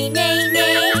 Neigh, neigh,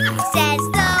 neigh, says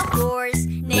the horse.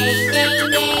 Neigh, neigh,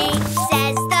 neigh,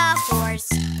 says the horse.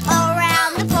 All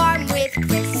round the farm with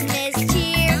Christmas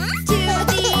cheer to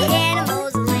the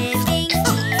animals living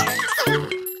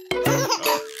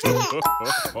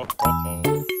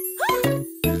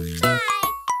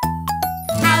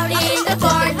Out in the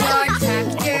barnyard,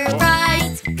 tractor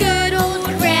rides. Good old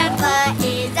grandpa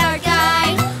is our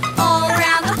guide. All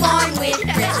round the farm with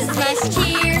Christmas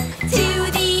cheer to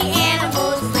the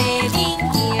animals living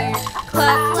here.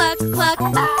 Cluck, cluck, cluck,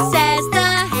 says the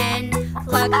hen.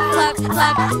 Cluck, cluck,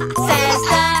 cluck, says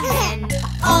the hen.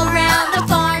 All round the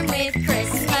farm with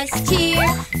Christmas cheer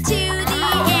to the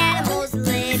animals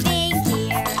living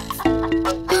here.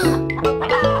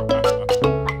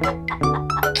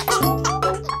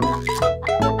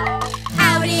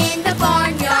 Out in the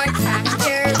barnyard,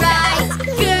 tractor rides.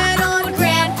 Good old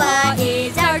grandpa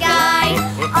is our guide.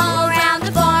 All around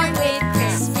the barn with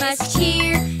Christmas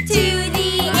cheer to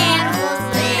the animals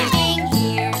living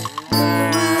here. Moo,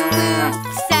 moo, moo,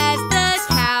 says the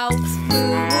cow.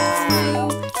 Moo, moo, moo,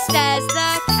 says the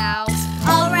cow.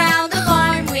 All around the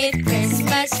barn with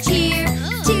Christmas cheer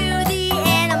to the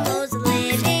animals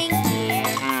living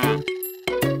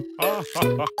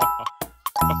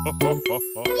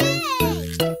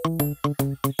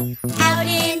Out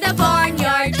in the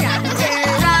barnyard, tractor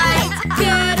rides.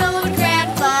 Good old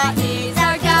grandpa is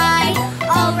our guide.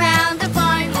 All round the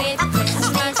barn with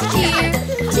Christmas cheer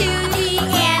to the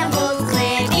animals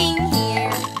living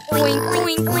here. Oink,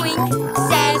 oink, oink,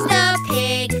 says the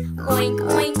pig. Oink,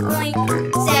 oink, oink,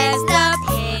 says the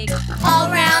pig. All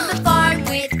round the barn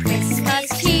with Christmas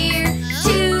cheer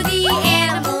to the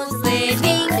animals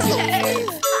living here.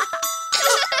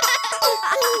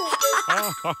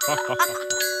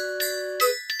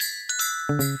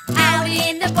 Out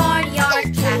in the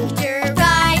barnyard, tractor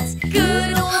rides.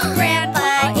 Good old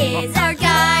grandpa is our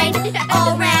guide.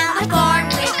 All round the barn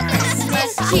with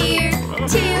Christmas cheer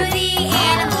to the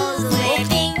animals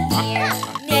living here.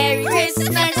 Merry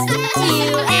Christmas to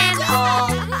you and all.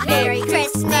 Merry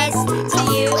Christmas to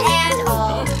you and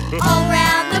all. All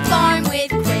round the barn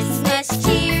with Christmas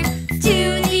cheer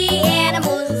to the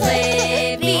animals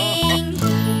living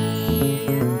here.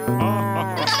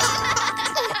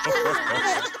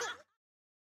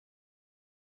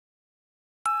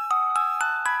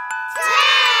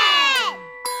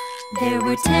 There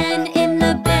were 10 in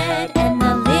the bed, and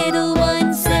the little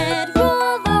one said,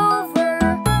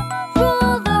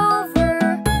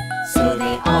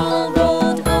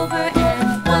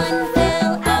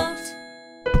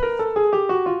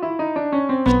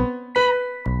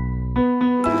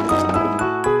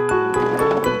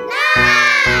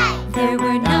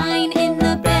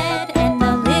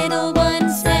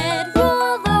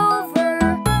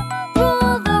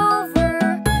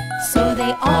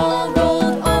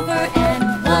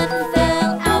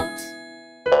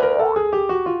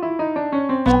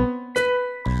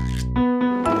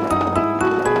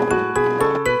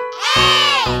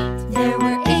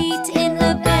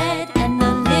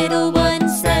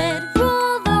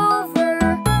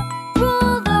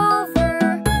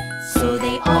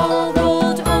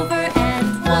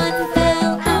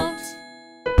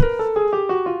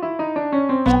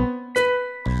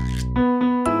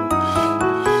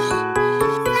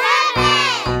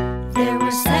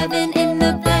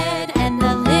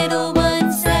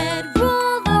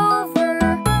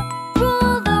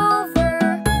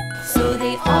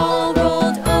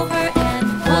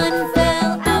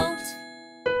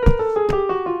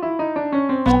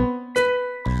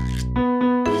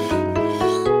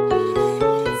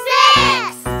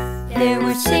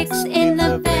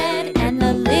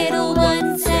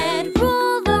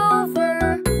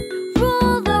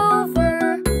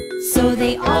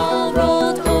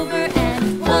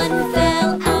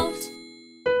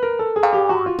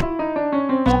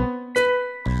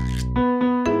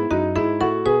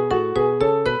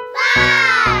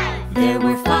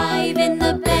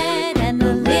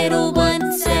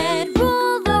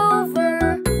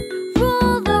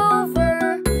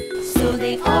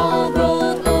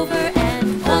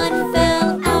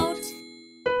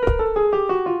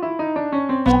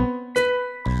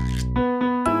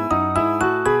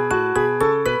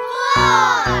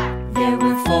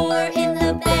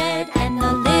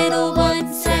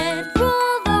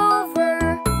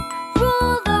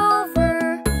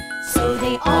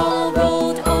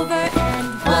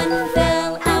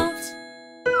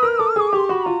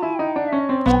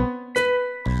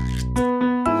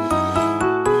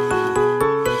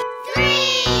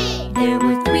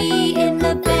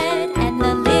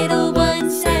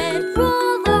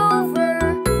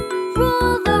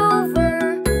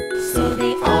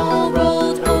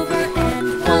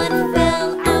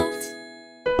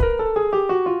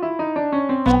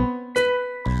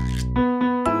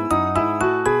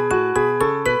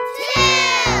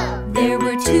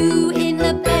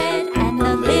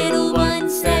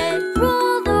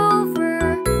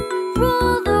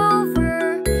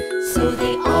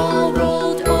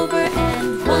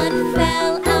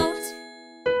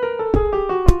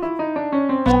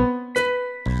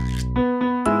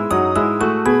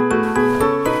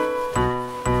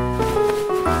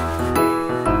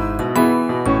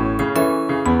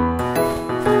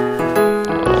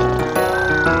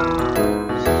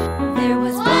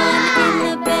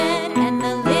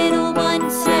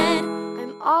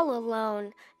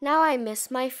 miss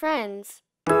my friends.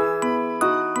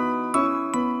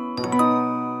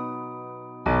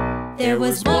 There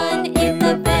was one in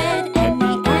the bed, and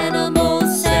the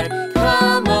animals said,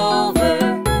 "Come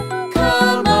over,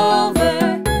 come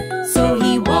over." So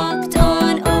he walked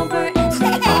on over, and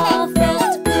they all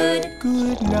felt good.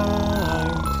 Good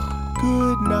night,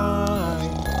 good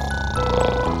night.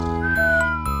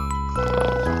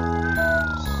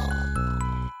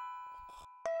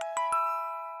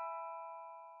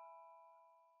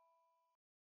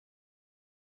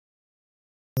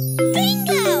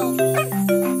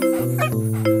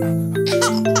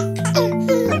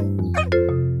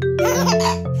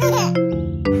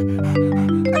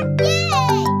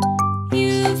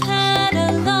 You've had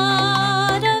a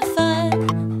lot of fun.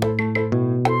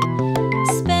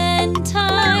 Spend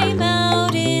time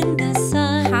out in the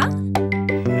sun.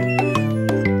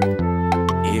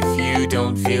 If you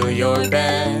don't feel your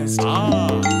best,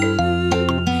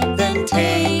 then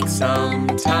take some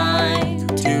time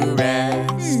to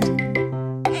rest.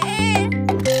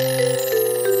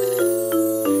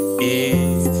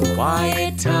 It's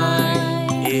quiet time,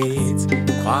 it's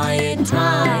quiet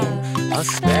time, a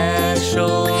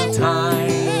special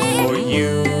time for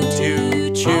you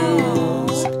to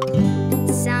choose.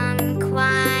 Some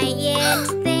quiet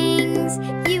things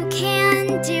you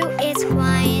can do. It's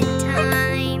quiet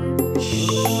time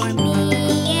for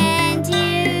me and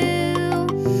you.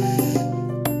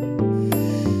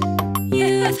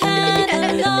 You've had a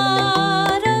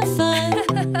lot of fun.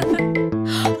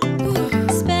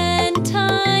 Spend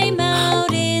time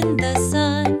out in the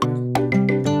sun.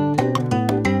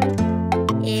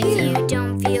 If you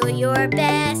don't feel your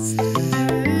best,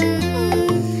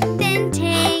 then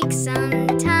take some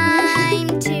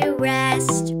time to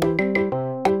rest.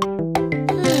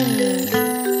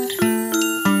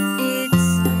 It's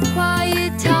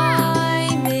quiet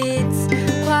time,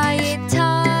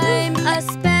 a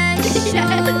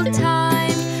special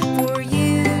time for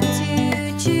you to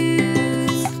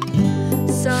choose.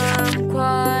 Some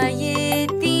quiet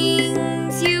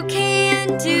things you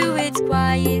can do. It's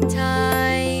quiet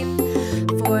time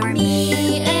for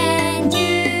me and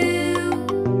you.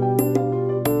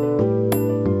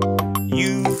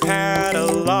 You've had a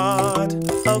lot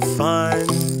of fun.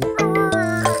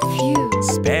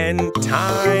 Spend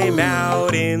time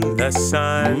out in the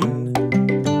sun.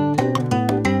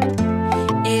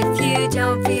 If you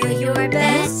don't feel your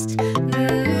best,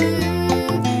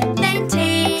 then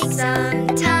take some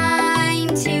time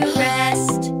to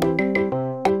rest.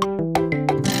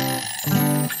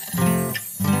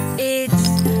 It's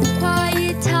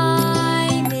quiet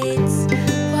time,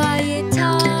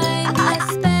 a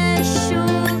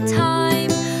special time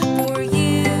for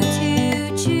you to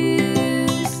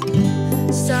choose.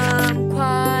 Some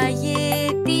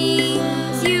quiet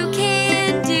things you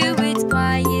can do. It's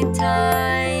quiet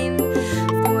time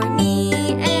for me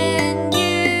and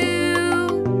you.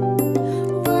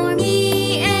 For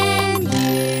me and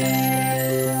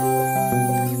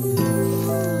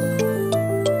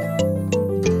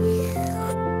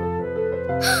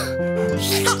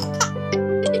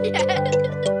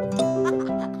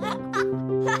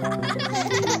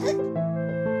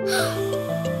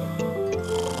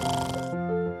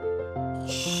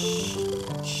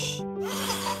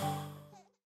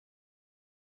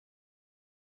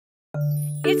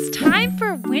It's time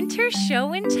for Winter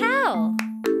Show and Tell.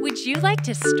 Would you like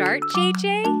to start,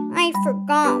 JJ? I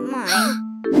forgot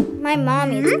mine. My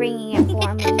mommy's bringing it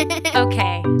for me.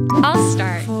 Okay, I'll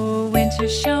start. For Winter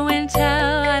Show and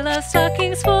Tell, I love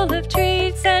stockings full of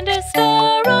treats and a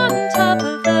star on top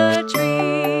of the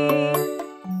tree.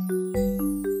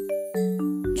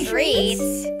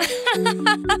 Treats?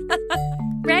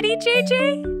 Ready,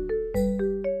 JJ?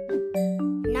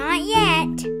 Not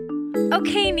yet.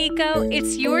 Okay, Nico,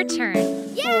 it's your turn.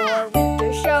 For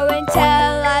Winter Show and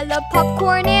Tell, I love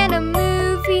popcorn and a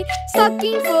movie,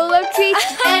 stocking full of treats,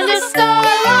 and a star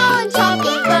on top of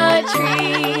the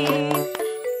tree.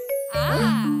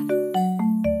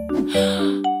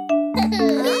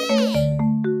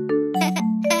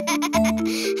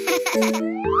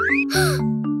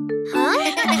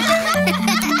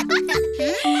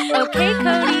 Okay,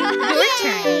 Cody, your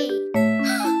turn.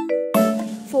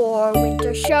 For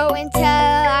Winter Show and Tell,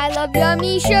 I love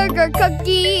yummy sugar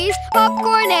cookies,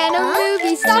 popcorn and a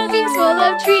movie, stockings full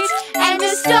of treats, and a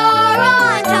star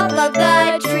on top of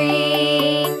the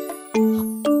tree.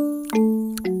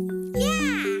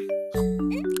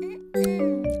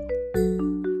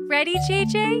 Ready,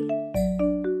 JJ?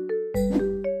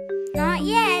 Not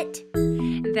yet.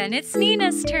 Then it's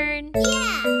Nina's turn.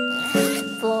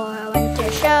 For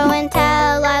Winter Show and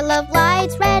Tell, I love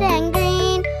lights red and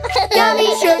green,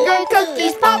 Yummy sugar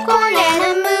cookies, popcorn, and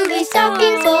a movie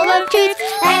stocking full of treats,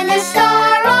 and a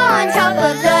star on top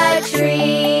of the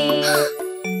tree.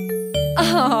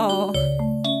 Oh.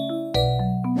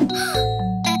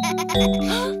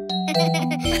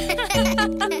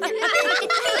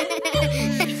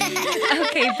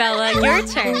 Okay, Bella, your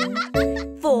turn.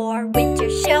 For winter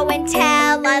show and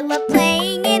tell, I love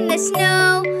playing in the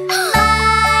snow.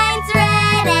 Lines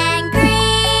red and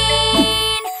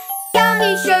green.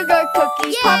 Yummy sugar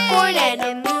cookies, popcorn, and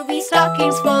a movie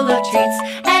stockings full of treats,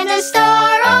 and a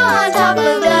star on top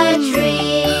of the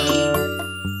tree.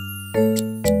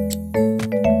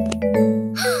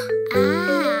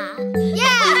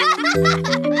 Yeah!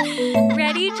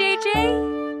 Ready, JJ?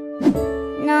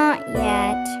 Not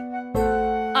yet.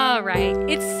 All right,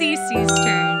 it's Cece's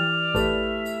turn.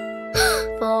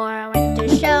 For winter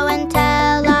show and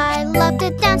tell, I love to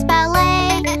dance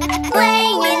ballet.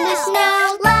 Playing in the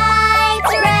snow,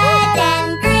 lights red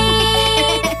and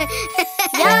green.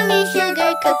 Yummy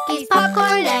sugar cookies,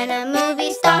 popcorn, and a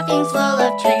movie stockings full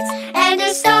of treats, and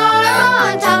a star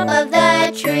on top of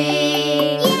the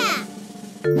tree.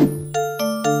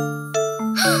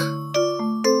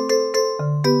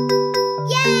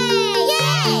 Yeah! Yay!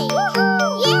 Yay!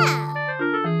 Woohoo!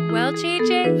 Yeah! Well, JJ,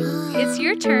 it's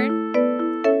your turn.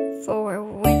 For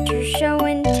winter show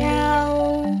and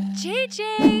tell.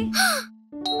 JJ!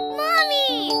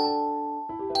 Mommy!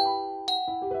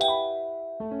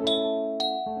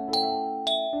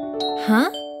 Huh?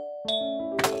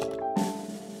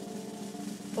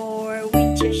 For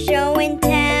winter show and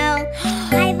tell,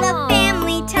 I love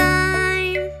family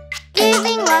time.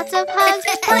 Giving lots of hugs,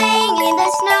 playing in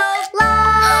the snow,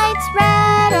 lights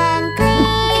red and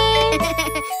green.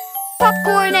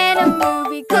 Popcorn and a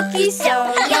movie, cookies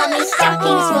so yummy,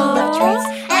 stockings full of treats,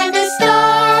 and a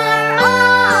star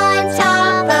on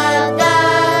top of the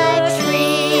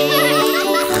tree.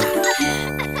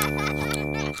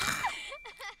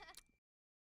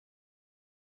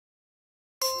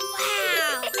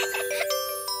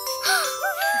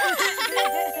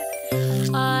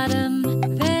 Autumn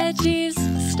veggies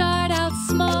start out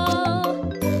small.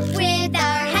 With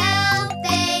our help,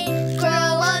 they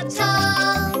grow up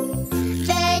tall.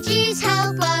 Veggies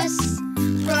help us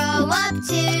grow up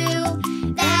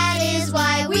too. That is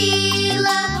why we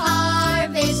love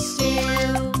harvest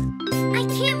too. I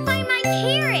can't find my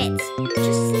carrots.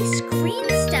 Just this green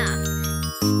stuff.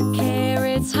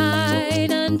 Carrots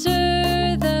hide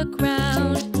under the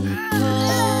ground.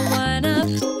 Pull one up.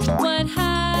 What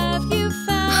have you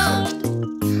found?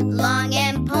 Long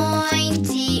and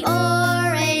pointy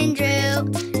orange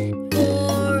root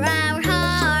for our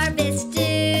harvest due.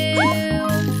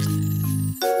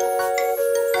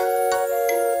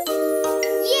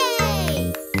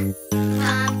 Yay!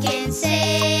 Pumpkin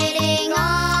sitting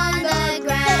on the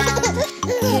ground.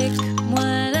 Pick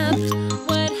one up.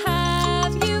 What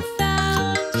have you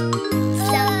found?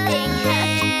 Something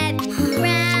heavy,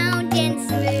 round and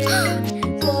smooth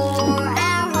for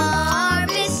our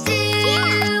harvest due.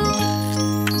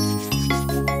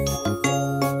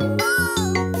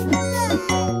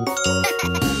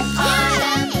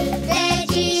 Autumn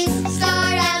veggies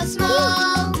start out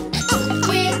small.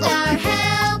 With our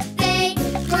help, they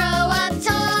grow up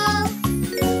tall.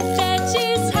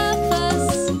 Veggies help us.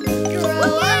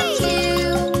 Grow up too.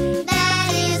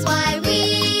 That is why we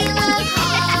love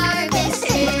harvest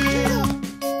too.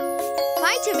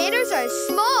 My tomatoes are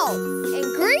small and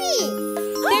green.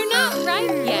 They're not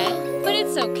ripe yet, but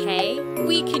it's okay.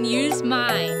 We can use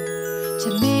mine.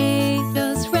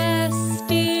 Tomatoes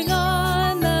resting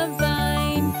on the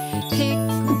vine. Pick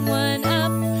one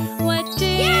up. What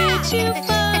did you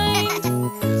find?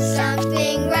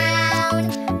 Something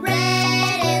round,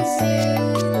 red and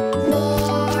smooth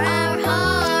for our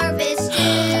harvest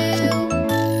due.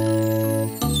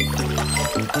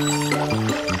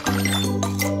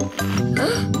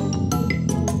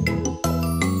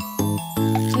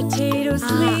 Potatoes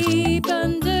sleep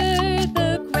under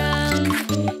the ground.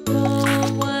 Pull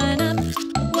one up.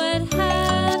 What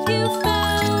have you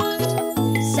found?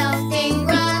 Something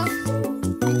rough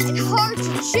and hard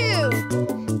to chew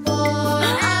for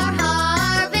our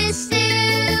harvest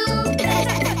due.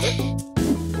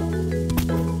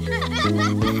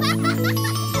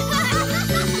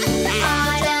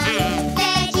 Autumn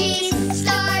veggies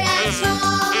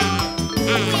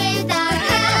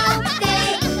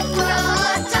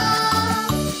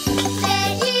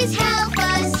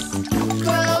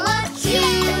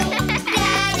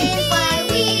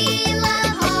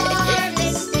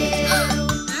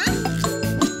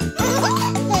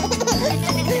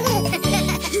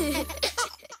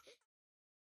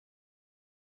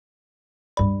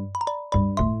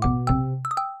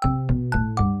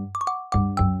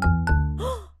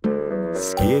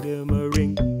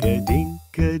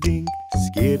Skidamarinka-dink-a-dink,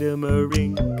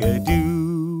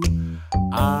 skidamarinka-doo.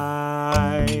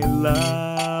 I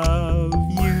love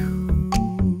you.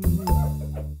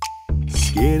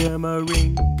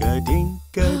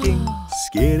 Skidamarinka-dink-a-dink,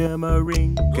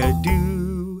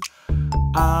 skidamarinka-doo.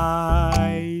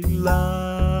 I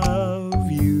love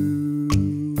you.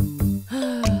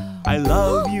 I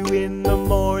love you in the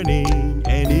morning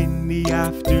and in the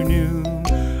afternoon.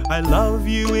 I love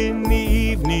you in the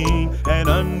evening and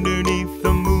underneath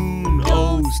the moon.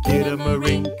 Oh,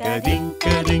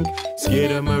 skidamarinka-dink-a-dink,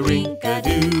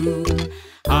 skidamarinka-doo.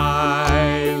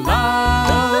 I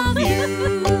love you.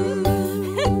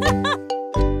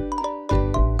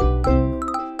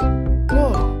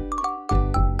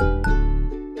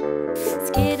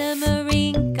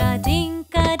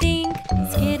 Skidamarinka-dink-a-dink,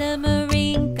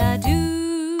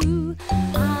 skidamarinka-doo.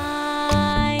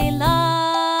 I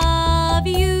love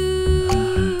you.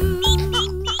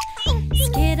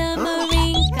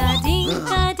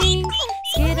 Skidamarinka-dink-a-dink,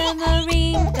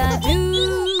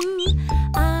 skidamarinka-doo.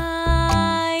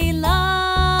 I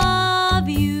love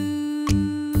you.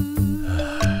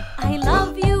 I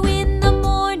love you in the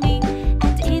morning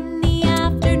and in the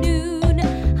afternoon.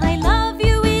 I love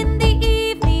you in the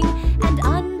evening and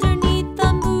underneath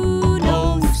the moon.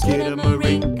 Oh,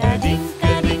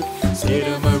 skidamarinka-dink-a-dink,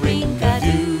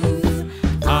 skidamarinka-doo.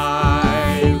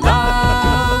 I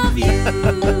love you.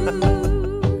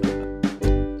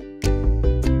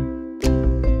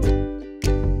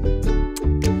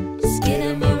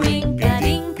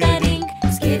 Skidamarinka-dink-a-dink,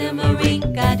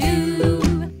 skidamarinka-doo.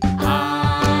 I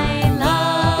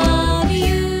love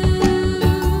you.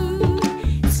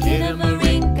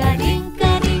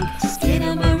 Skidamarinka-dink-a-dink,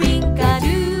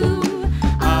 skidamarinka-doo.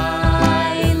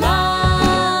 I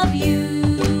love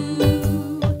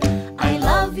you. I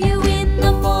love you in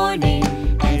the morning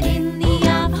and in the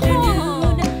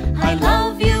afternoon. I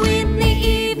love you in the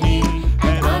evening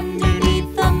and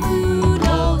underneath the moon.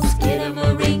 Oh,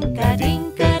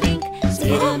 skidamarinka-dink-a-dink,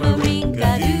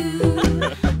 skidamarinka-doo.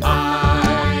 I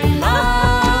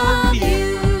love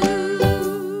you.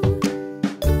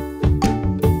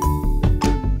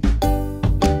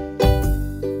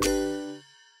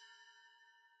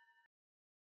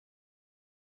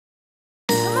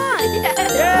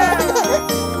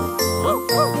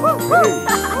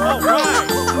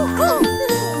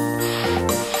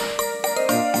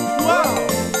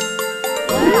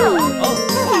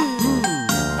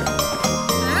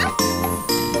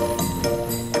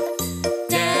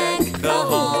 Deck the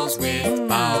halls with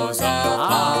boughs of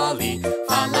holly.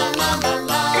 Fa la la la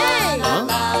la la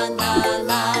la la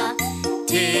la.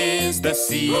 'Tis the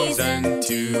season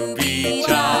to be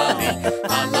jolly.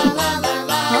 Fa la la la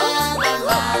la la la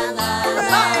la la.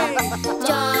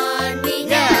 John, we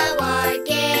now are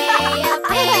gay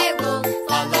apparel.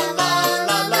 Fa la la la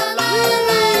la la la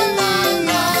la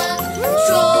la.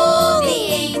 Stroll the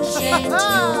ancient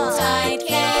Yuletide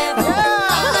carol.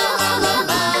 La la la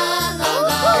la la la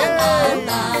la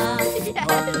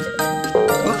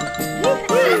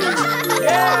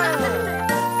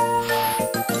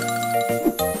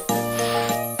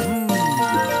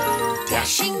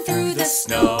Dashing through the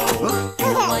snow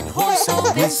in one horse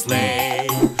open sleigh.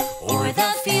 O'er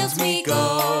the fields we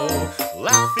go,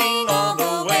 laughing all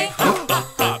the way. Hop, hop,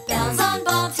 hop. Bells on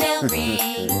bobtail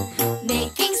ring,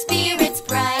 making spirits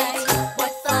bright.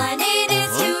 What fun it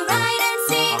is to ride and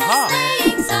sing a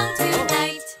sleighing song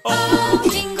tonight. Oh,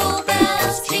 jingle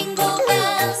bells, jingle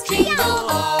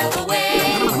all the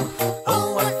way.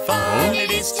 Oh, what fun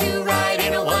it is to ride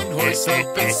in a one-horse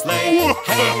open sleigh.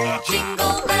 Hey,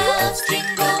 jingle bells,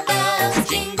 jingle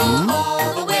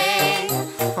all the way.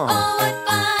 Oh, what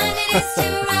fun it is to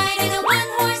ride in a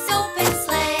one-horse open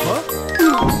sleigh.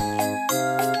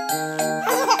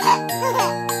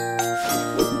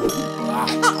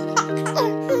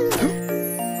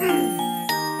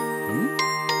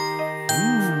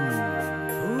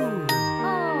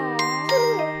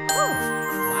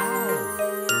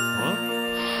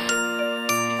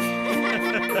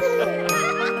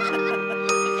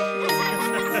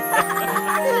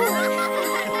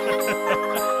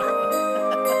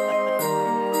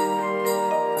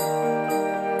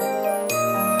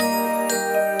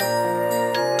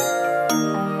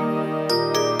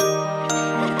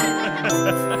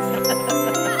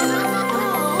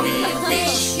 We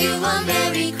wish you a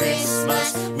Merry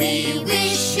Christmas. We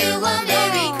wish you a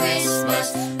Merry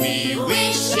Christmas. We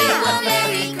wish you a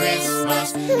Merry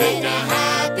Christmas and a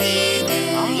Happy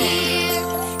New Year.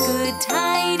 Good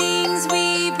tidings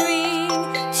we bring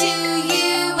to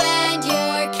you and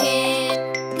your kid.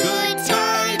 Good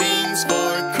tidings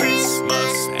for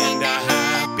Christmas and a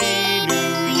Happy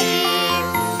New Year.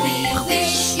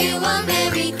 you a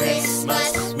Merry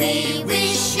Christmas. We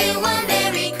wish you a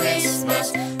Merry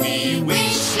Christmas. We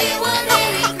wish you a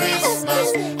Merry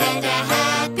Christmas and a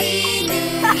Happy New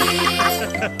Year.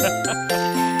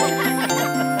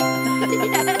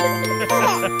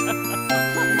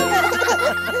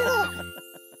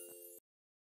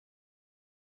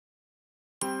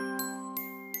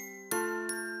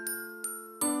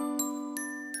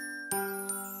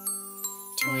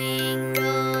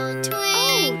 Twinkle,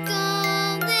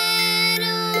 twinkle,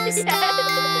 little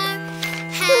star,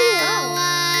 how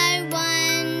I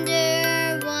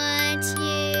wonder what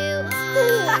you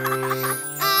are.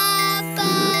 Up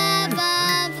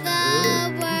above the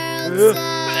world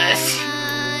so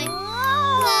high,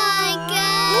 like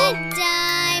a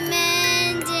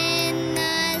diamond in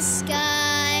the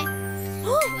sky.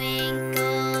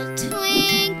 Twinkle,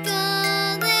 twinkle,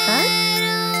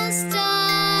 little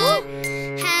star,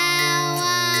 how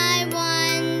I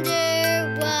wonder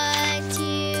what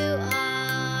you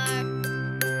are.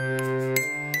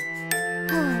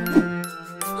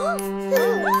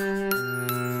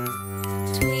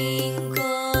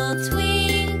 Twinkle,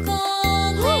 twinkle,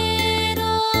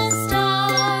 little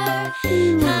star,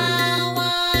 how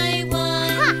I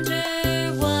wonder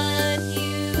what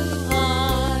you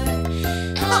are.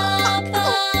 Up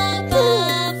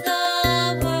above the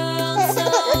world so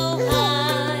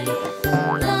high,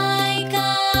 like a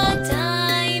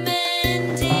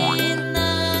diamond in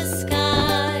the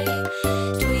sky.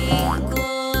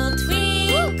 Twinkle,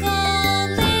 twinkle,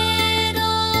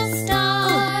 little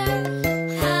star,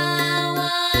 how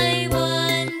I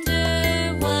wonder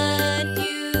what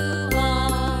you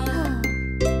are.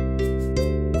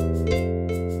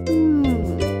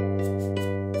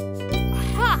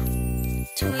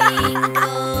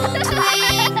 Twinkle, twinkle,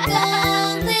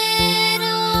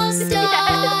 little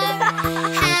star,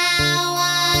 how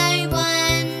I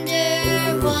wonder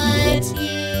what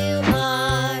you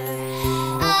are.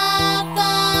 Up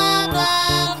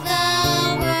above the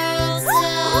world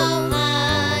so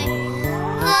high,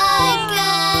 like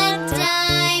a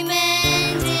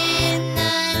diamond in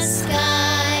the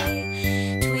sky.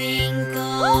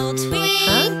 Twinkle,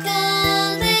 twinkle,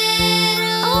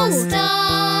 little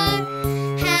star,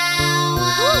 how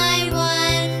I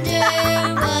wonder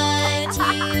what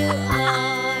you are.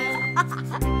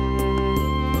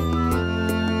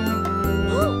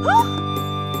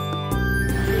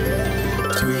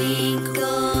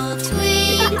 Twinkle,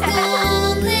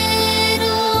 twinkle,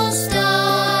 little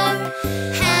star,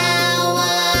 how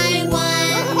I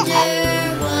wonder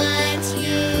what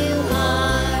you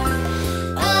are.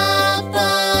 Up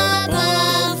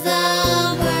above the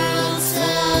world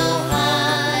so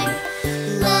high,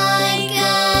 like a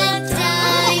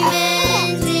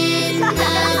diamond in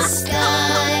the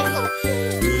sky.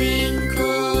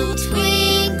 Twinkle,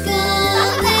 twinkle,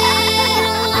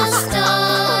 little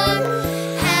star,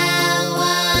 how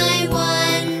I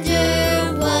wonder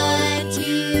what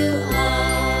you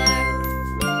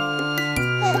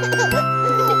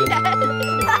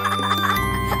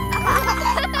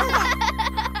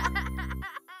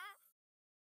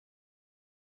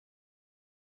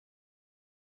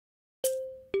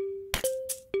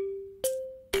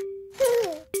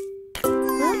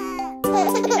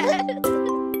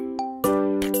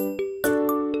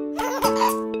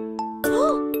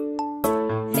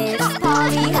Miss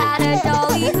Polly had a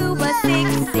dolly who was sick,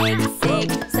 sick, sick.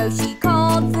 So she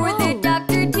called for the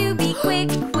doctor to be quick,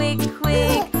 quick,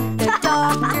 quick. The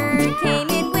doctor came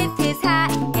in with his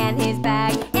hat and his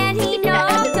bag, and he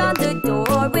knocked on the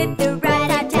door with the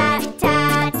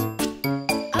rat-tat-tat-tat.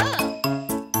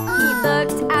 He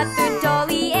looked at the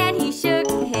dolly and he shook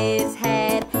his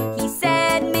head. He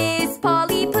said, Miss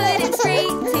Polly, put him straight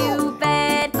to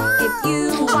bed. If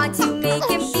you want to make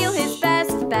him feel his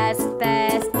best, best,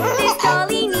 best, this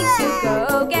dolly needs to go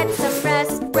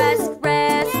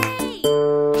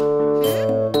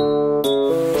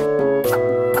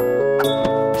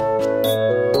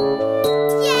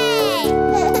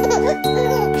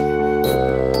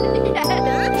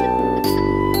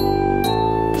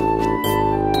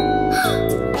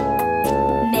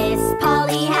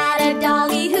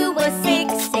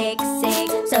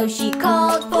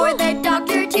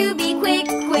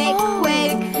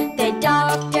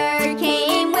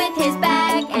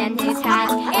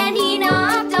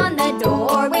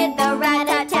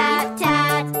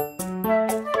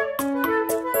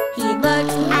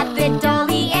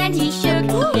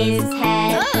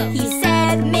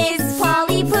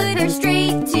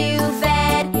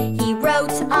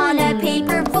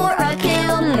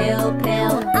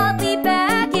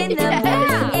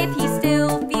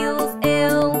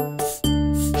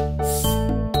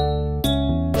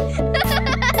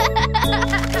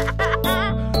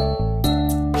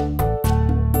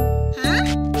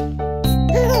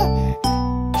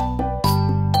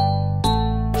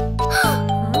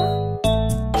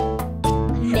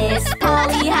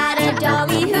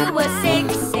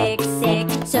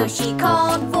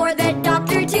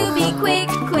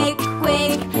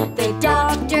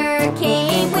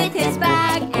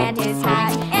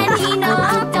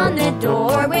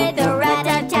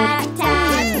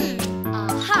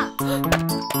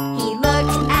He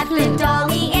looked at the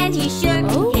dolly and he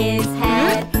shook his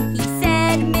head. He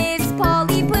said, Miss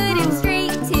Polly, put him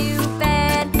straight to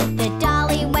bed. The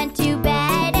dolly went to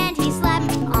bed and he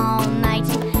slept all night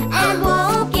and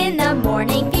woke in the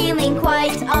morning feeling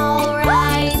quite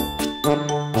alright.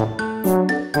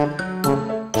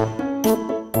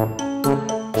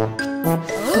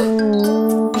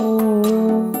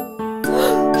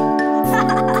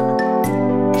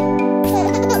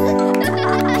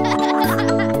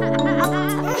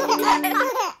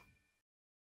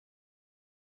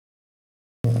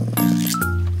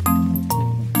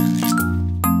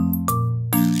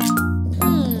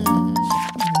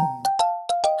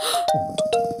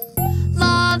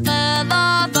 Lava,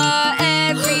 lava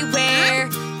everywhere.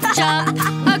 Jump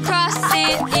across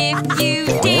it if you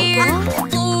dare.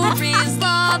 Floor is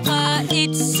lava,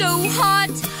 it's so hot.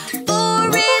 Floor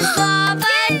is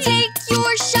lava, take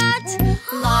your shot.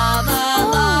 Lava,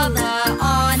 lava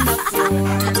on the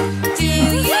floor. Do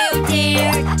you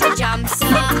dare to jump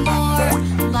some more?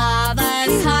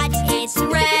 Lava's hot, it's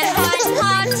red hot,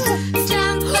 hot.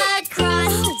 Jump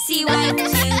across, see what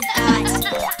you've got.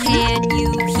 Can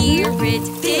you hear it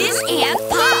fizz and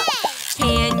pop?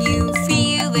 Can you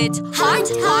feel it hot,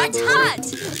 hot, hot?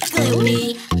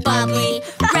 Gooey, bubbly,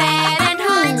 red and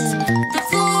hot. The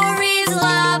floor is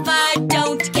lava,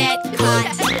 don't get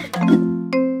caught.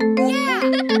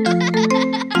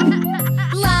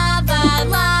 Lava,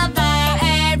 lava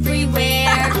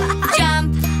everywhere.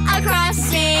 Jump across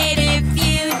it if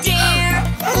you dare.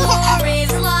 Floor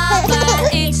is lava,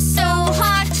 it's so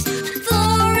hot.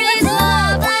 Floor is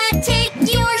lava, take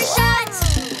your shot.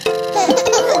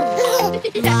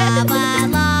 Lava,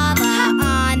 lava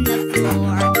on the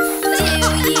floor. Do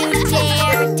you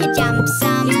dare to jump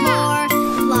some more?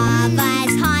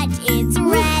 Lava's hot, it's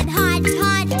red hot,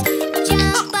 hot.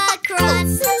 Jump across,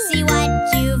 see what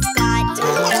you've got.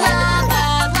 Lava,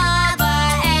 lava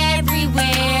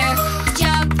everywhere.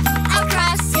 Jump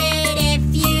across it if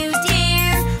you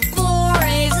dare. Floor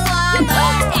is lava,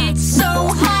 it's so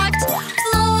hot.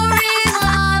 Floor is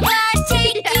lava,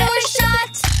 take your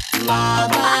shot.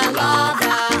 Lava,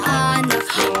 lava on the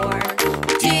floor.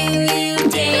 Do you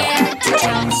dare to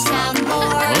jump some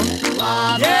more?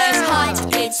 Lava's hot,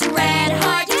 it's red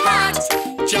hot, hot.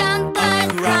 Jump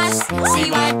across, see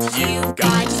what you've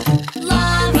got.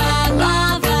 Lava,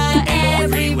 lava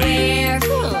everywhere.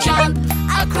 Jump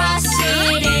across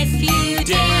it if you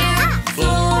dare.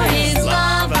 Floor is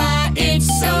lava, it's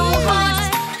so hot.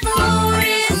 Floor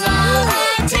is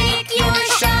lava, take your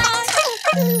shot.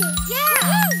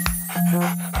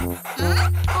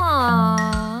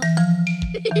 Aww.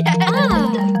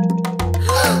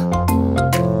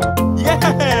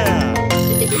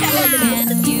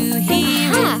 Can you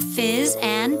hear it fizz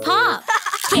and pop?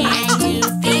 Can you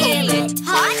feel it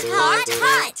hot, hot,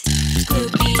 hot?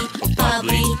 Gloopy,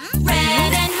 bubbly,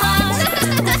 red and hot.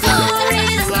 The floor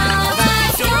is lava,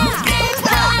 don't get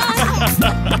caught.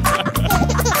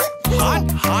 Hot,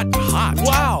 hot, hot.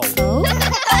 Wow.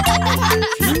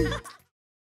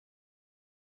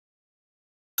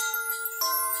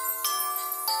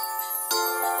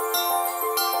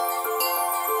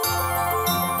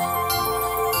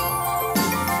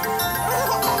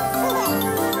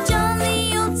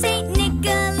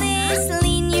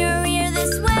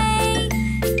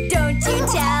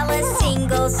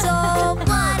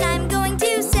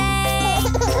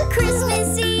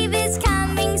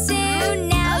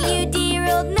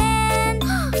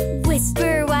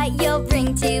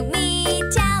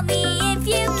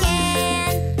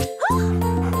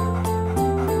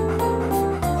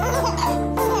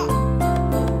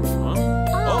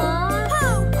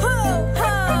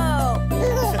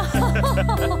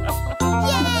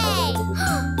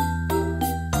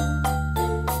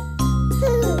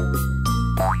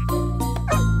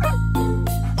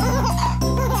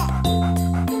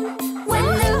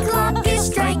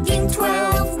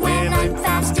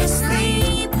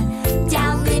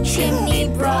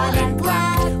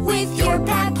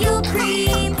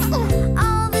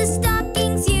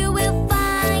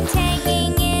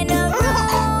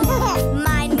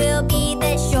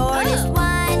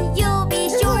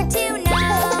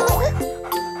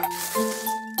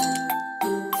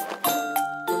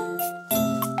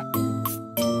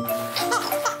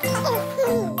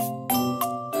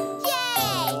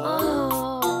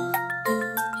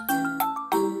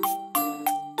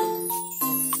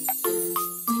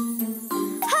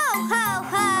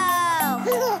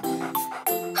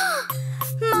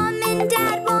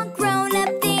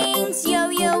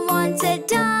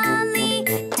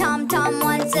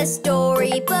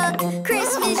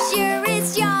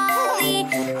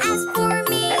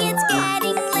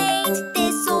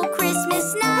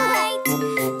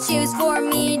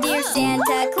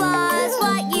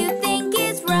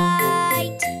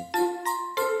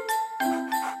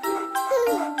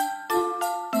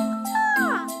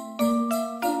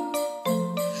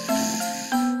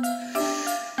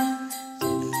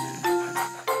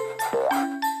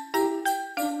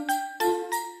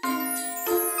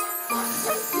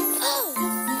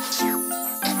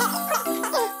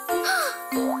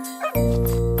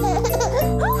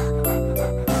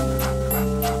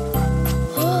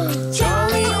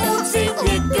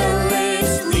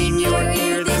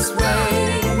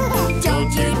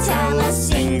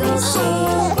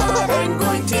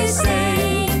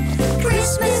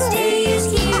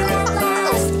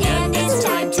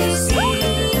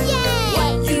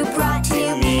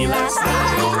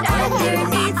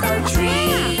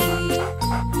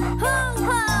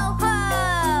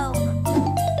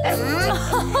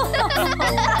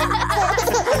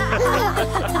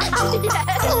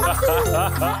 Work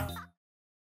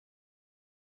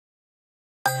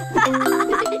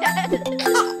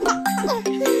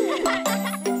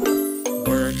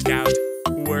out,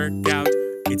 work out.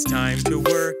 It's time to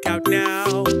work out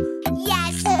now.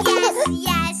 Yes, yes,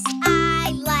 yes,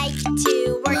 I like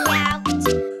to work out.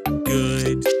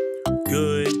 Good,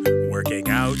 good. Working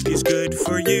out is good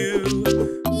for you.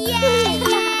 Yay,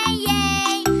 yay,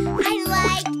 yay, I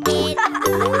like it.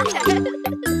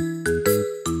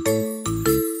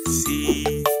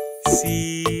 See,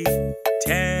 see.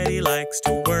 Teddy likes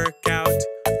to work out.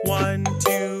 1,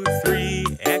 2, 3.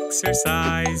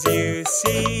 Exercise, you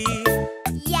see.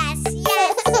 Yes,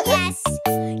 yes, yes,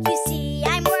 you see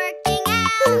I'm working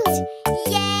out.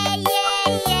 Yay, yay,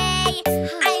 yay,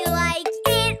 I like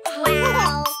it,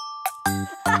 wow.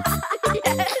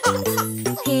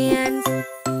 Hands,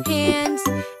 hands,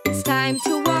 it's time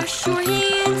to wash your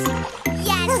hands.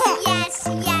 Yes, yes,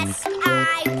 yes,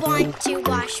 I want to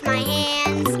wash my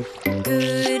hands.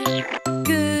 Good,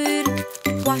 good,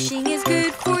 washing is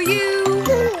good for you.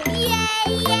 Yay,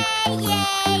 yay,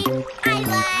 yay, I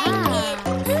like it.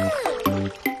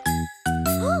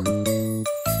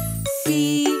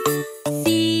 See,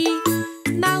 see,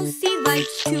 Mousy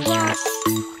likes to wash.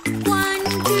 1,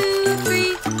 2,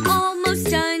 3, almost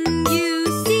done, you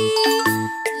see.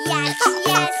 Yes,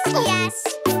 yes, yes,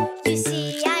 you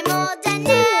see I'm all done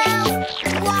now.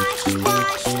 Wash,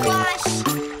 wash, wash,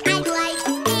 I like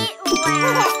it,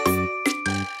 wow.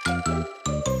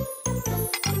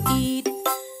 Eat,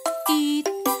 eat,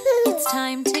 it's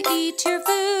time to eat your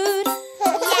food.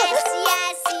 Yes,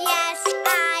 yes, yes,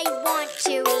 I want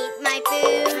to eat my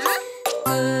food.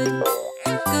 Good,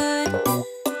 good,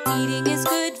 eating is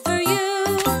good for you.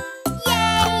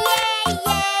 Yay, yay,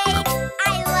 yay, I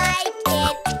like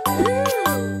it.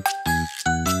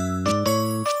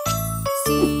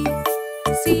 See,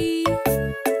 see,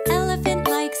 elephant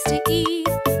likes to eat.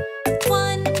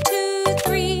 1, 2,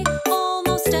 3,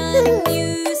 almost done,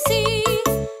 you see.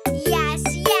 Yes,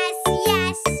 yes,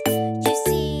 yes, you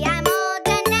see I'm all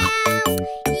done now.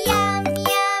 Yum,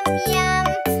 yum, yum,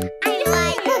 I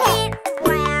like it,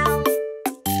 wow.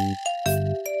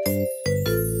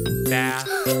 Bath,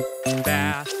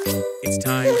 bath. It's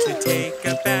time to take a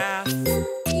bath.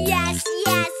 Yes,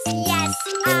 yes, yes,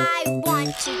 I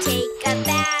want to take a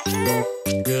bath.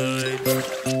 Good,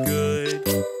 good.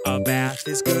 A bath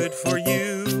is good for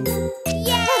you.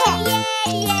 Yay,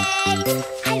 yay, yay,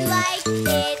 I like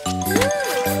it.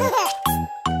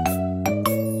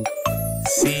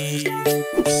 See,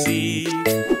 see.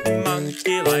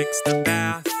 Monkey likes the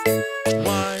bath.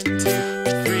 1,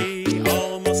 2, 3.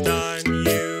 Almost done,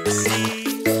 you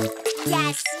see.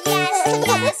 Yes, yes,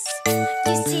 yes,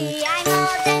 you see I'm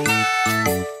all done now.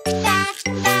 Bath,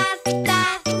 bath,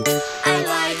 bath, I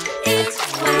like it,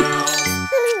 wow.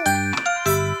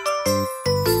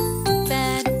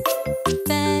 Bed,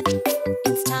 bed,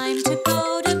 it's time to go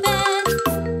to bed.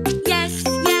 Yes,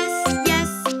 yes, yes,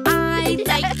 I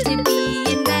like to be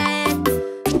in bed.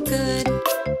 Good,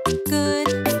 good,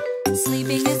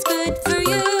 sleeping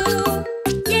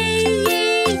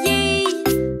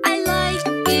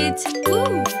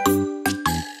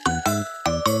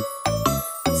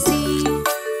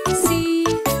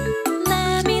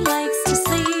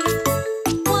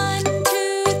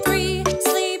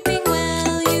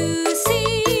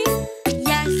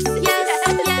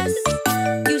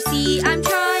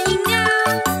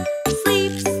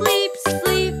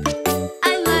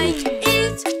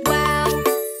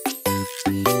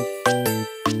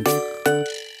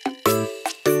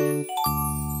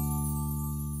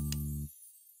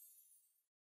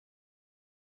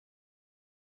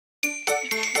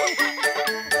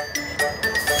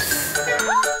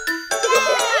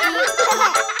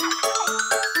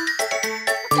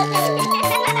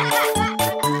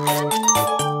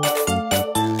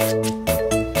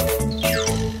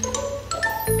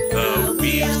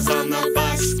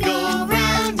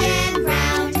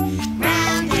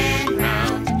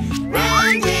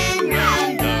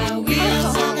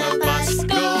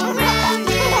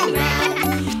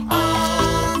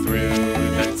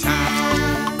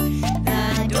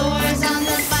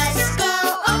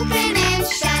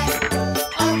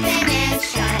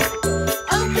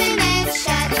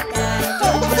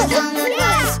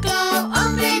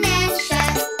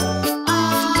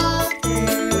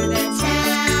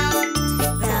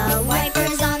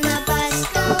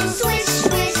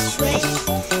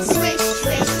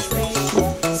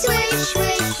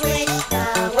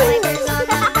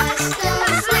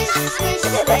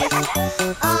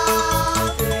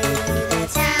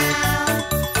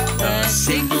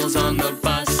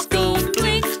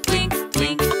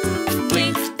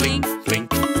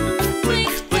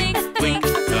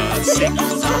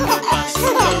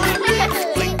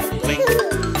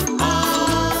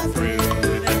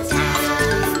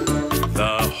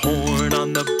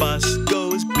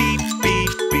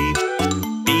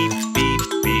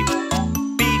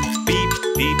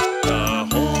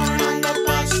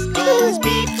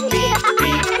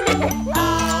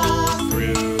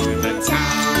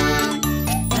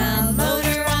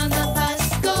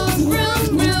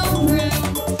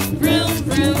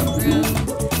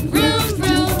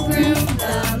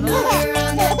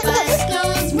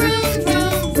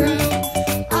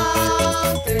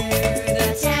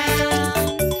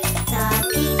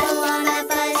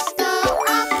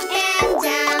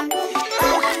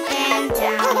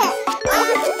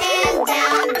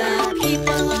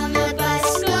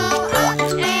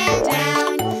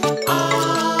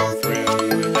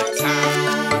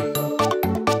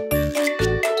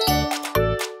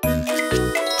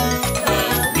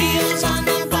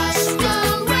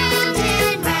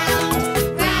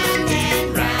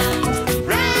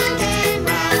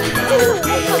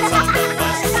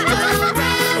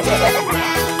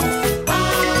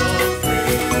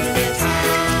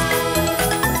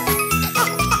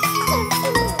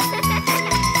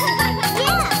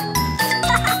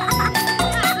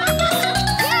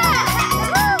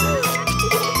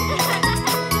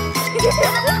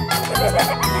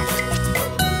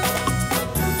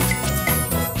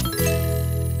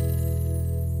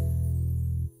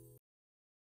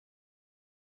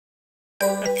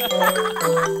You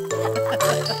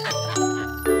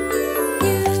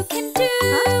can do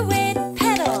it,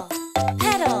 pedal,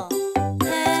 pedal,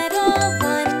 pedal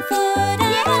 1 foot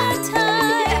at a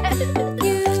time.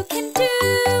 You can do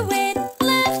it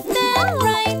left and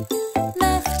right,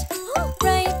 left,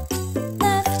 right,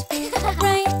 left,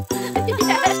 right.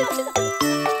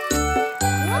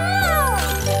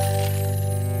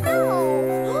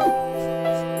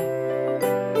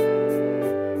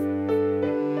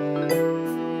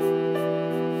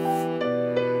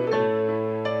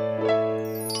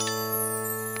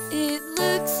 It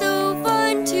looks so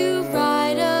fun to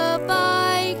ride a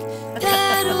bike.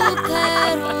 Pedal,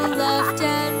 pedal, left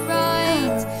and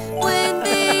right. When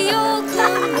they all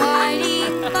come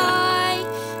riding by,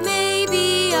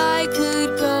 maybe I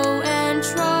could go and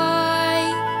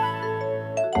try.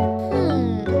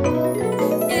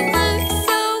 It looks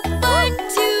so fun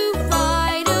to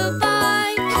ride a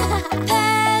bike.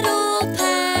 Pedal,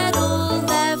 pedal,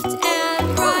 left and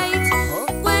right.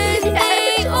 When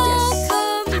they all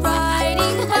come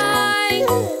riding by,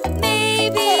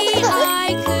 maybe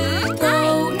I could go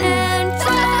and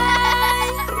try.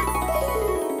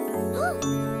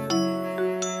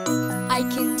 I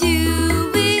can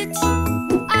do it,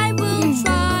 I will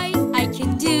try. I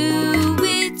can do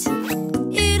it,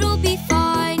 it'll be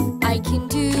fine. I can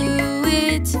do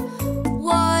it,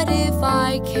 what if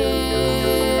I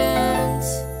can't?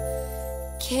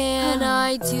 Can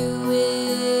I do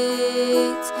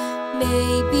it?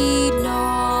 Maybe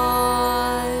not.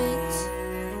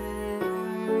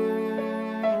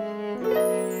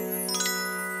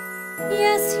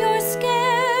 Yes, you're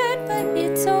scared, but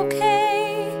it's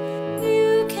okay.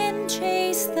 You can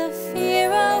chase the fear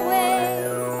away.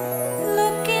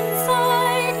 Look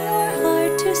inside your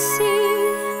heart to see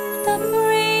the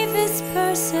bravest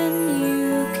person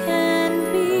you can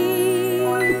be.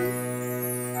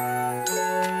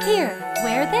 Here,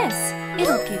 wear this.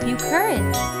 It'll give you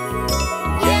courage.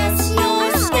 Yes,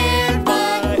 you're scared,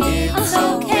 but it's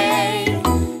okay.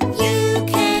 You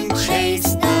can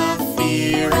chase the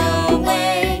fear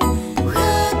away.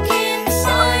 Look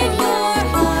inside your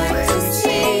heart to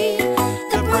see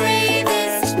the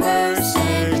bravest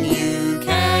person you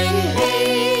can be.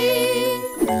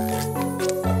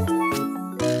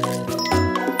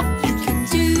 You can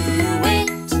do it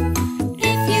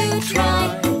if you try.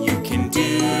 You can do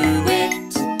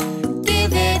it.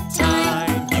 Give it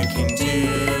time. You can do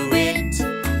it.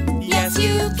 Yes,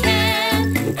 you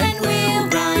can. And we'll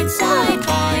ride side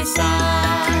by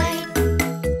side.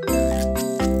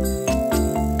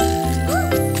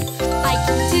 I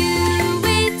can do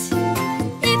it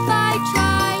if I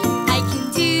try. I can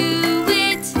do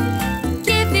it.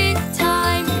 Give it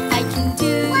time. I can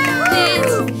do it.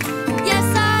 Yes,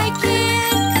 I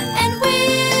can. And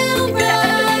we'll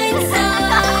ride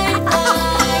side by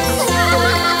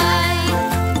side.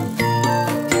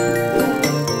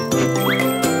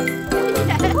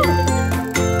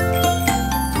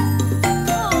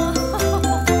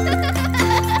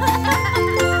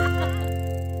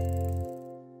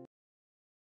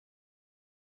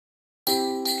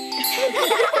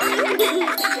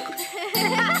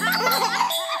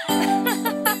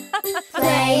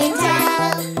 Play and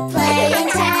tell, play and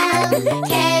tell.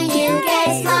 Can you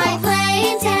guess my play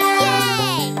and tell?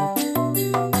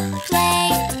 Play,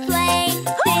 play,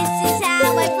 this is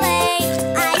how I play.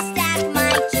 I stack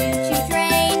my choo-choo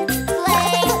train.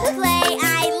 Play, play, I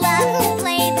love to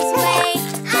play this way.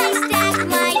 I stack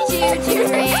my choo-choo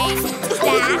train.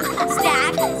 Stack,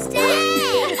 stack, stack.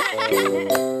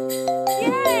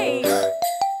 Yay!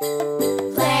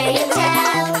 Play and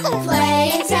tell, play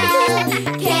and tell.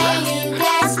 Can you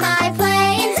guess my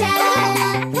play and tell?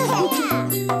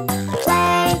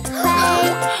 Play, play,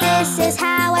 this is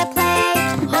how I play.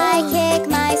 I kick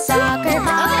my soccer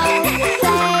ball.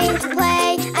 Play,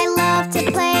 play, I love to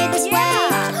play this way.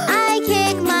 I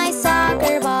kick my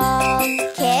soccer ball.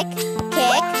 Kick,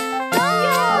 kick,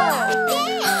 goal!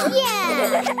 Yeah!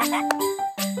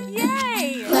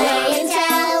 Yay! Play and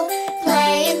tell,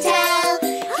 play and tell.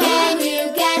 Can you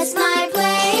guess my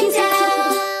play and tell?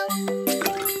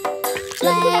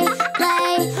 Play,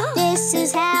 play, this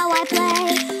is how I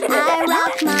play. I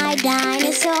rock my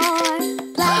dinosaur.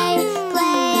 Play,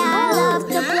 play, I love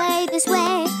to play this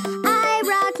way. I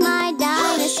rock my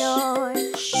dinosaur.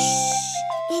 Shh,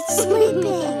 it's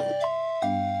sleeping.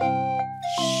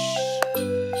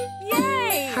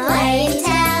 Yay! Play and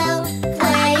tell,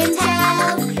 play and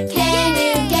tell. Can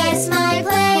you guess my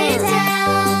play and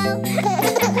tell?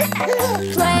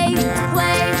 Play,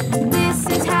 play, this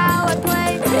is how I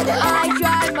play. I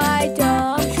drive my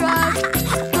dump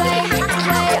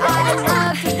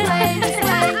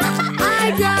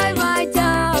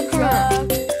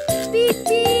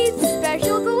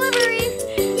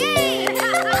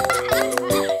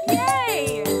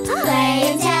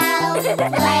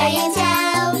Play and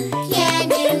tell. Can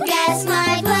you guess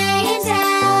my play and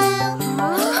tell?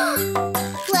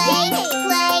 Play,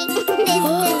 play. This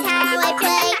is how I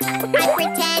play. I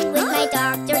pretend with my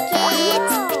doctor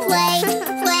kids. Play,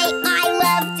 play. I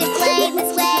love to play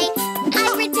this way. I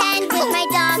pretend with my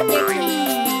doctor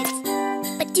kids.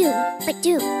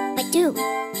 But do.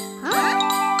 Huh?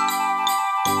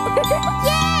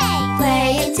 Yay! Play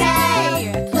and tell.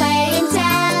 Play and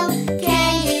tell.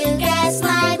 Can you guess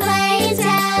my play and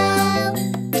tell?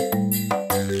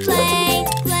 Play,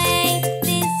 play.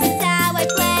 This is how I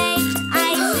play. I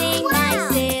sing my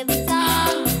silly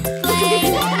song. Play,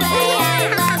 play. I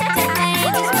love to play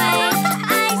this way.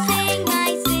 I sing my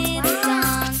silly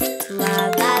song. La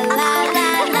la la la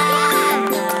la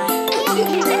la.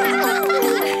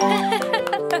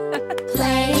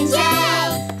 Play and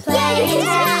tell. Play and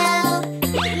tell.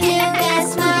 You guess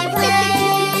my play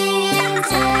and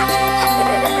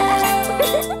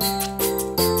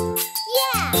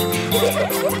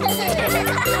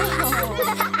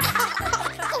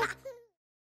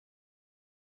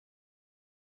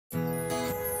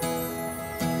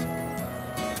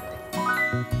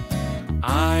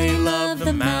I love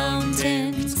the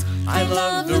mountains. I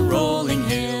love the rolling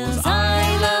hills.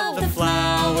 I love the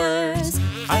flowers.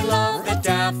 I love the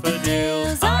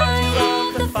daffodils. I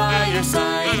love the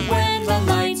fireside when the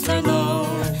lights are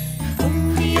low.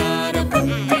 Boom-de-yada,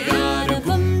 boom-de-yada,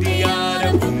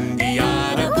 boom-de-yada,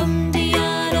 boom-de-yada,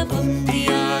 boom-de-yada,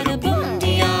 boom-de-yada,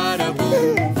 boom-de-yada,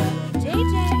 boom.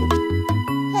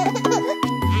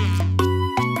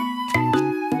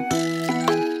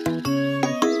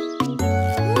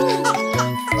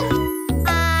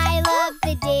 I love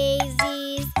the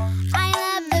daisies. I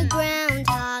love the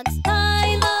groundhogs.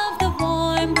 I love the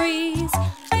warm breeze.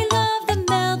 I love the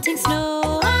melting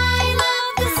snow. I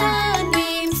love the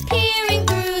sunbeams peering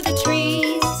through the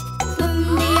trees.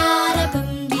 Boom-de-yada,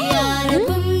 boom-de-yada,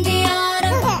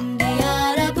 boom-de-yada,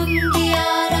 boom-de-yada,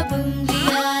 boom-de-yada,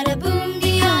 boom-de-yada,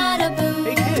 boom-de-yada, boom.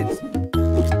 Hey kids,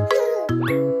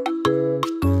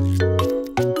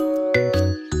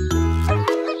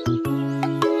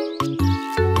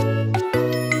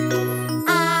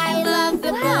 I love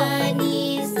the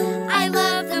bunnies. I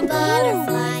love the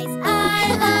butterflies. I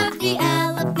love the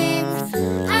elephants.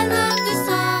 I love the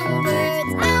songbirds.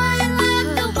 I love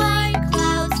the white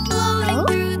clouds floating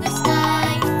through the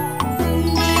sky.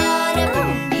 Boom-de-yada,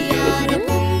 boom-de-yada,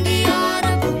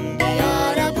 boom-de-yada,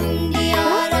 boom-de-yada,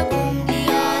 boom-de-yada,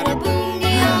 boom-de-yada,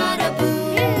 boom-de-yada, boom.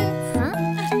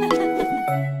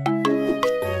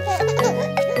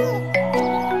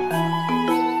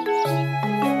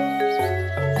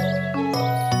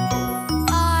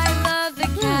 I love the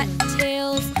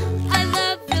cattails. I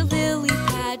love the lily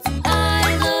pads. I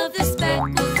love the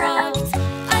speckled frogs.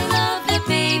 I love the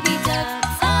baby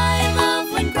ducks. I love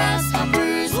when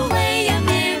grasshoppers play a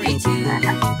merry tune.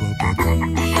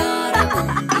 Boom-de-yada,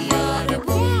 boom-de-yada,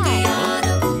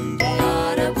 boom-de-yada,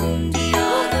 boom-de-yada,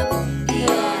 boom-de-yada,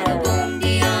 boom-de-yada,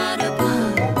 boom-de-yada, boom.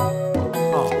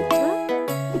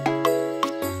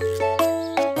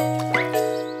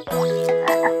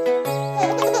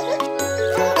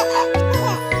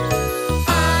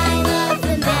 I love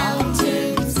the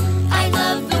mountains. I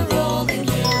love the rolling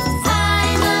hills.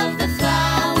 I love the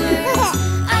flowers.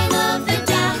 I love the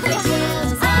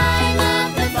daffodils. I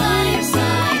love the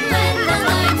fireside when the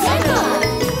lights are low.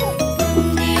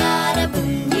 Boom-de-yada,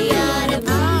 boom-de-yada,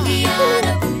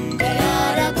 boom-de-yada,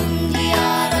 boom-de-yada,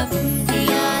 boom-de-yada,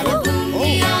 boom-de-yada,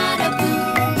 boom-de-yada, boom.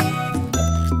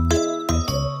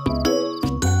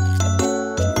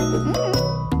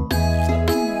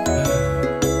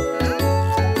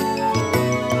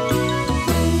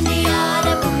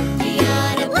 Boom-de-yada,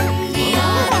 boom-de-yada,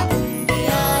 boom-de-yada,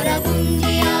 boom-de-yada,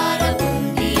 boom-de-yada,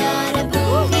 boom-de-yada,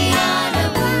 boom-de-yada,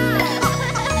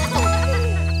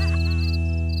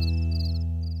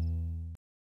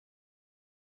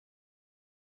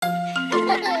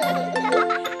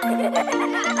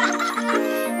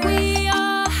 We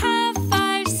all have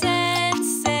five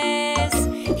senses: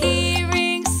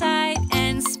 hearing, sight,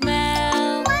 and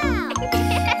smell.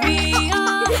 We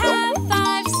all have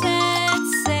five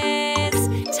senses: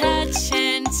 touch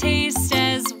and taste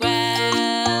as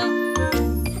well.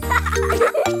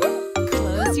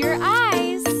 Close your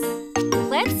eyes.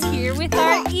 Let's hear with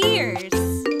our ears.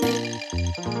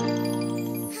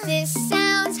 This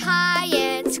sounds high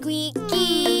and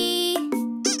squeaky.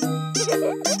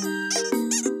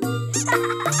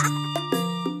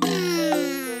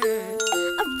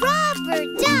 A rubber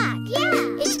duck.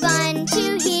 Yeah. It's fun to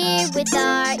hear with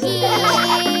our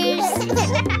ears.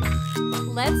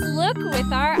 Let's look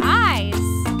with our eyes.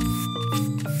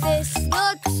 This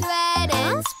looks red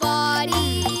and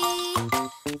spotty.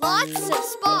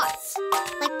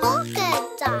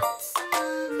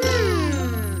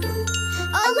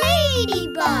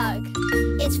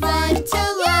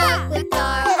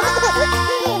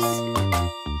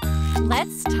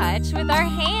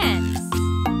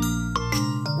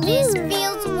 This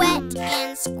feels wet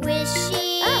and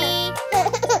squishy.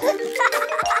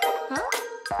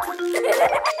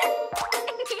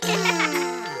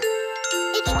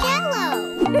 It's Jell-O.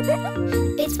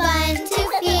 It's fun to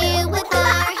feel with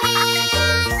our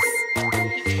hands.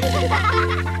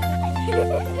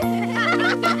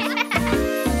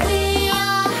 We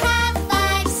all have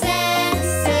 5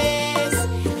 senses: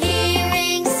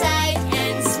 hearing, sight,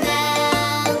 and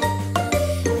smell.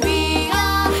 We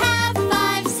all have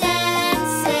 5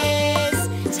 senses: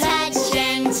 touch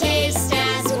and taste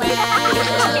as well.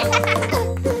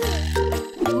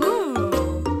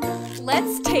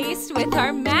 Let's taste with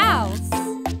our mouths.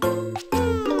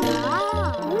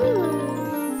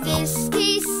 This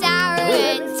tastes sour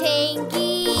and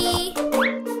tangy.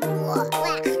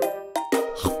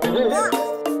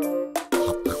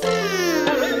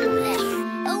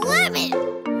 A lemon.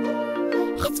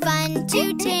 It's fun to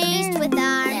taste with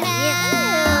our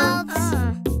mouths.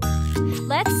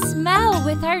 Let's smell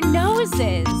with our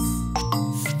noses.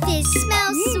 This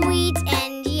smells sweet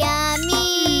and yummy.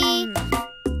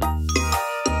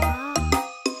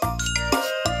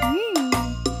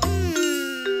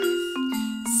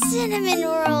 Cinnamon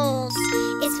rolls.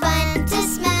 It's fun to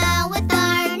smell with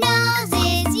our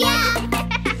noses, yeah!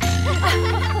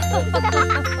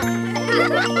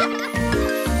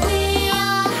 We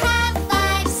all have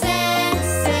 5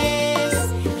 senses: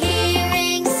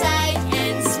 hearing, sight,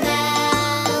 and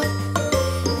smell.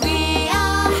 We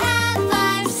all have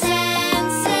 5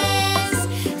 senses: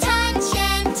 touch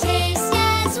and taste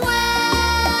as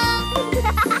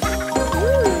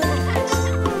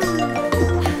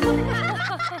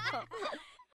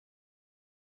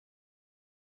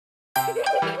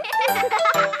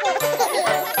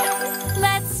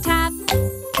Let's tap.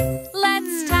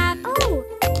 Let's tap.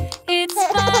 It's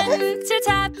fun to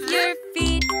tap your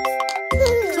feet.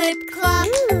 Clip, clop.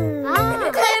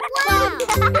 Clip, clop.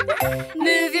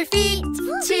 Move your feet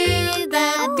to the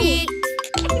beat.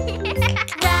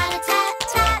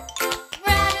 Rat-a-tat-tat.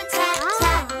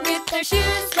 Rat-a-tat-tat. With our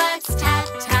shoes, let's tap,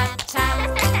 tap, tap.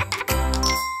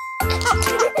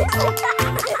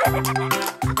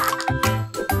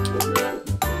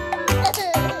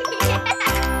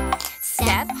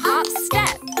 Step, hop,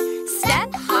 step. Step,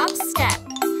 hop, step.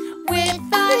 With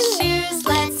our shoes,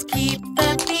 let's keep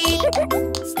the beat.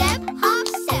 Step, hop,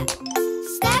 step.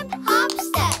 Step, hop,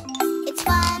 step. It's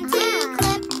fun to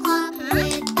clip, clop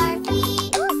with our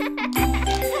feet.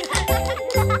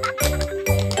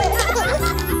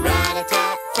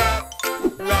 Rat-a-tat-tat,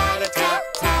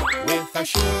 rat-a-tat-tat. With our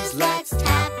shoes, let's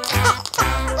tap, tap,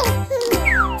 tap.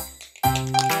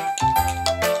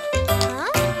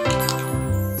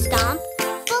 Stomp,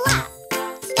 flap.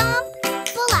 Stomp,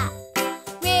 flap.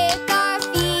 With our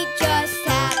feet, just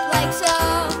tap like so.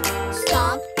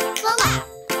 Stomp, flap.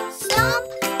 Stomp,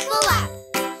 flap.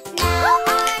 Now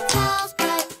our toes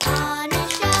put on a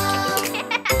show.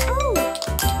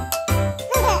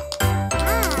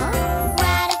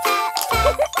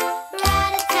 Rat-a-tat-tat,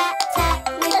 rat-a-tat-tat.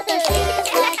 With our shoes,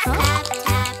 let's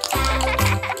tap, tap, tap.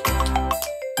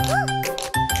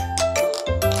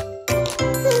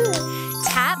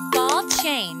 Tap, ball,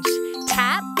 change.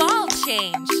 Tap, ball,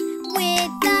 change.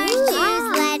 With our shoes,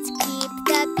 let's keep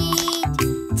the beat.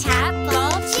 Tap,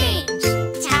 ball, change.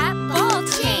 Tap, ball,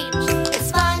 change. It's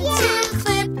fun to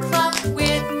clip, clop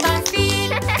with our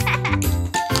feet.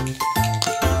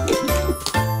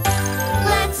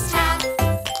 Let's tap.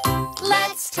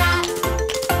 Let's tap.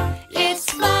 It's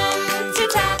fun to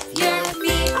tap your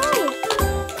feet.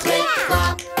 Clip,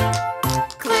 clop.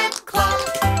 Clip, clop.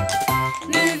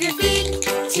 Move your feet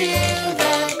to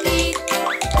the beat.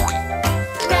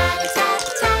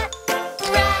 Rat-a-tat-tat.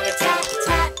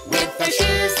 Rat-a-tat-tat. With our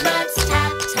shoes, let's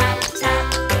tap, tap, tap.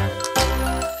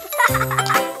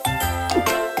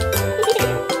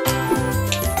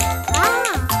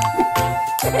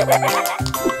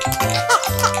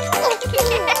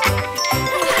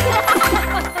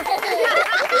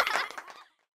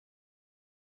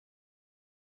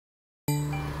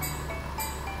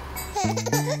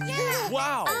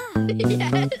 Wow!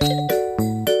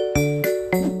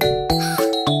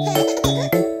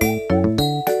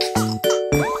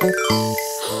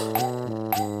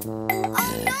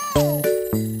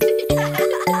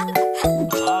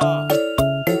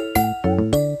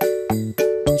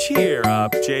 Cheer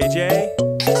up, JJ.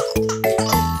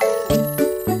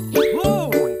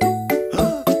 Whoa!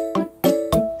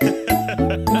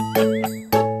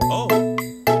 Oh.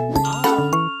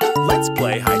 Let's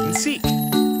play hide and seek.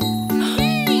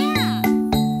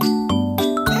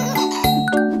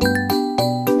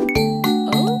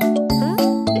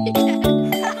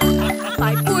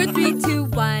 Five, four, three, two,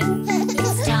 one.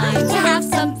 It's time to have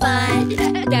some fun.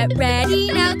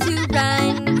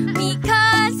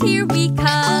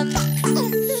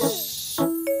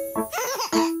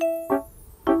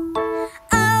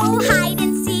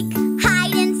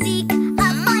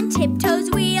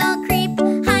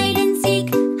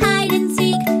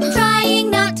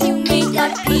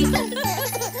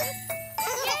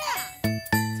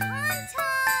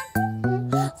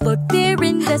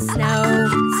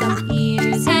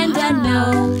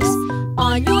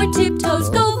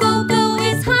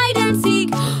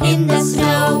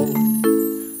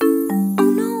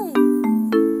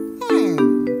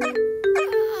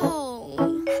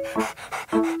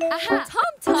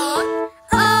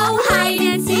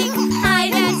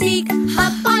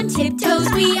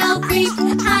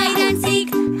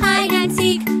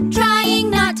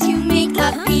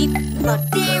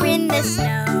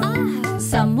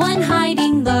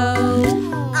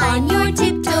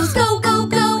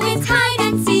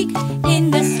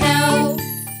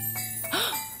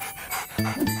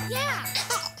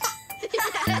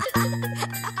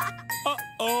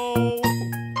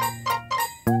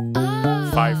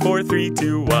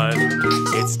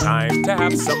 time to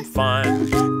have some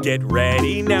fun. Get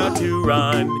ready now to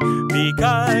run,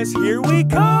 because here we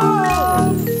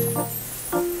come!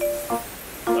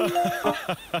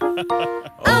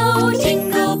 Oh,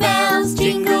 jingle bells,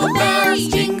 jingle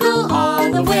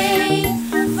all the way.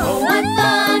 Oh, what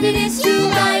fun it is to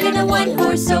ride in a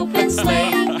one-horse open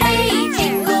sleigh. Hey,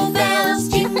 jingle bells,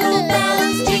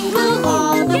 jingle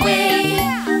all the way.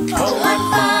 Oh, what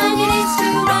fun it is to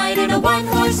ride in a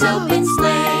one-horse open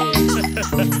sleigh.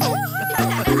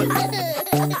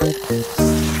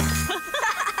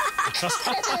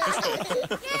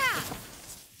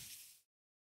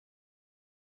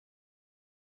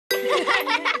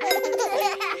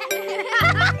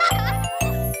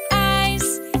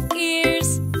 Eyes,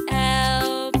 ears,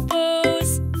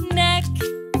 elbows, neck,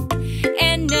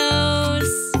 and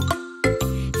nose.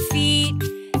 Feet,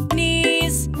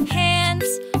 knees,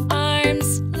 hands,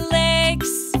 arms,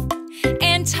 legs,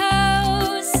 and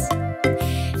toes.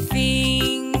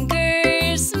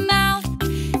 Fingers, mouth,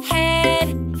 head,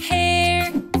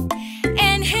 hair,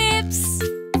 and hips.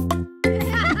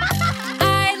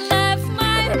 I love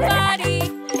my body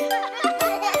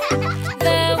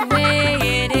the way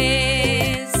it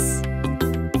is.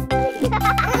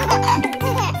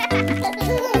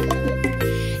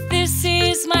 This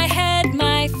is my head,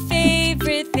 my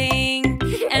favorite thing.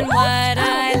 And what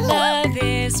I love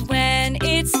is when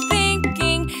it's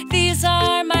thinking. These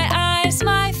are my eyes,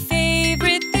 my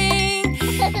favorite thing.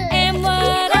 And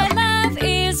what I love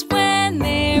is when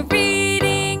they're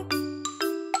reading.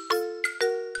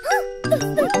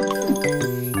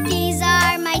 These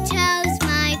are my toes,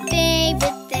 my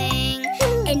favorite thing.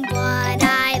 And what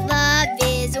I love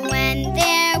is when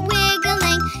they're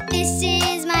wiggling. This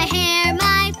is my hair,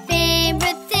 my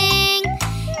favorite thing.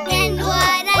 And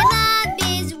what I love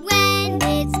is when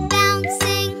it's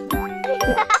bouncing.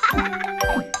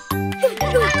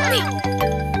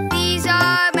 These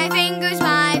are my fingers,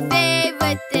 my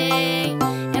favorite thing.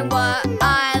 And what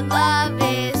I love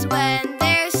is when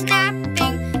they're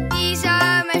snapping. These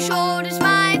are my shoulders,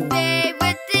 my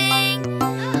favorite thing.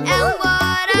 And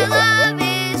what I love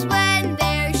is when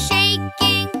they're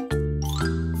shaking.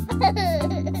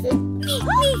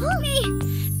 Me.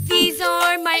 These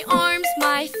are my arms,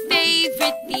 my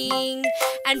favorite thing.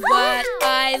 And what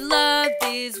I love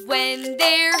is when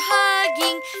they're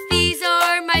hugging. These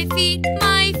are my feet,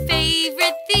 my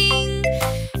favorite thing.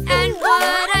 And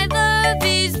what I love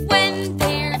is when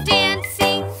they're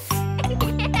dancing.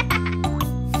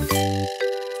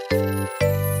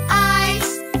 Eyes,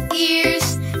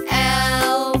 ears,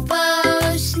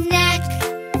 elbows, neck,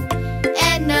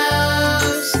 and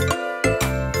nose.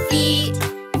 Feet,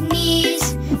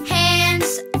 knees,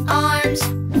 hands, arms,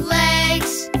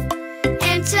 legs,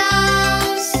 and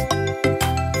toes.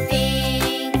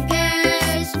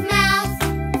 Fingers, mouth,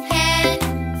 head,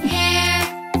 hair,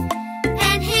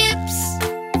 and hips.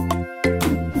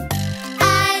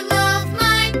 I love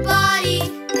my body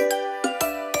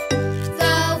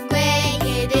the way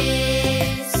it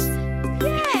is.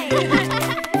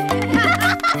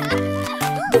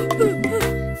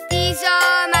 These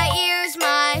are my ears,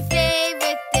 my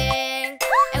favorite thing.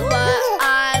 And what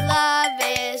I love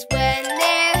is when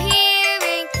they're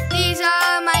hearing. These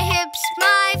are my hips,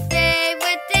 my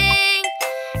favorite thing.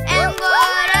 And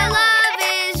what I love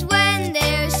is when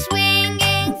they're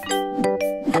swinging.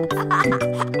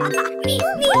 Me.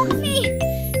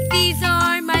 These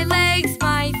are my legs,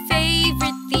 my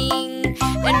favorite thing.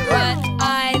 And what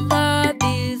I love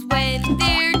is when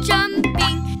they're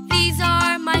jumping. These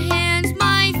are my hands,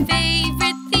 my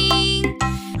favorite thing.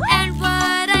 And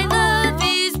what I love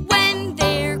is when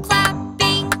they're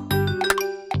clapping.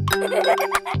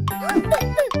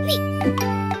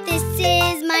 This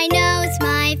is my nose,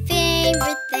 my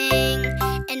favorite thing.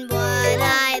 And what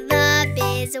I love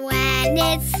is when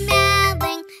it's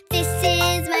smelling. This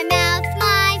is my mouth,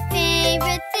 my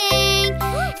favorite thing.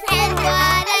 And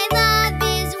what I love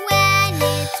is when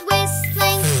it's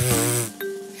whistling.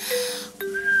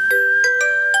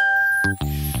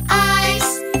 Eyes,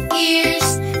 ears,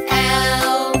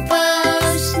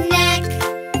 elbows, neck,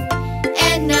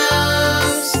 and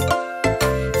nose.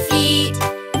 Feet,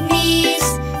 knees,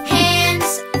 hands,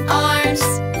 arms,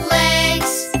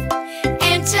 legs,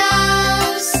 and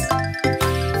toes.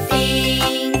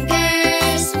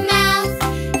 Fingers, mouth,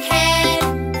 head,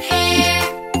 hair,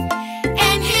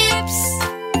 and hips.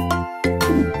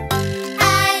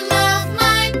 I love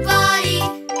my body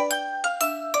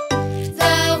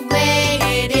the way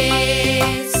it is.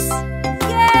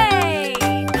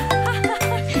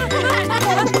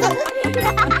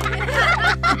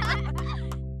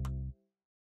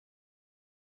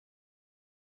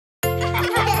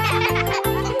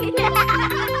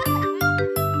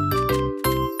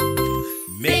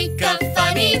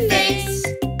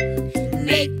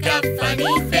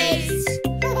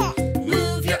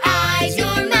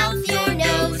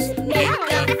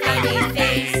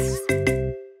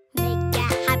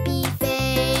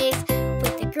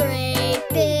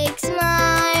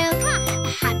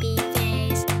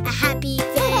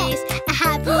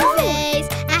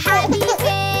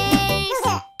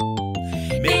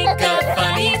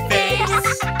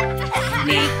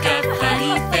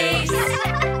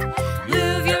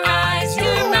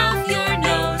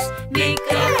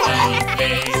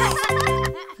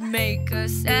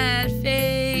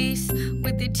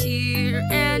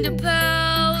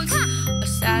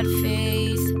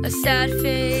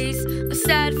 face, a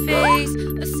sad face,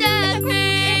 a sad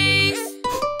face.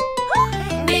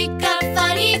 Make a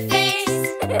funny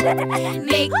face.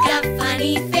 Make a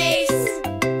funny face.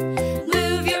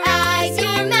 Move your eyes,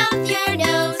 your mouth, your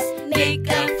nose. Make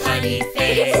a funny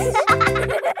face.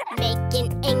 Make an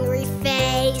angry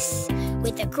face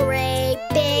with a great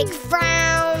big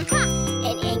frown.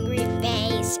 An angry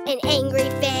face, an angry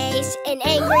face, an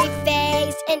angry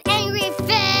face, an angry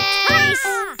face.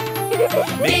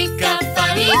 Make a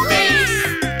funny face.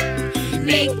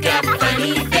 Make a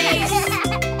funny face.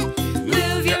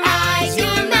 Move your eyes,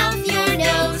 your mouth, your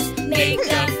nose. Make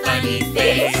a funny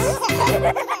face.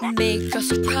 Make a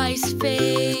surprise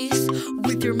face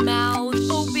with your mouth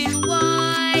open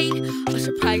wide. A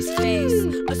surprise face,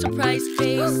 a surprise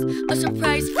face, a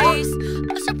surprise face,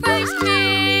 a surprise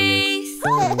face.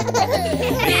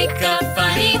 Make a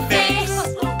funny face.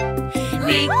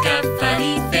 Make a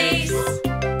funny face.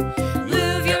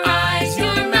 Move your eyes,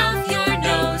 your mouth, your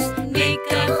nose.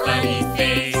 Make a funny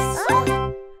face.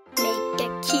 Make a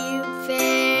cute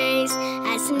face,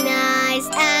 as nice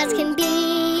as can be.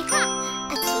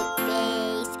 A cute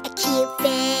face, a cute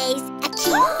face, a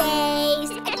cute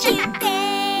face, a cute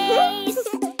face.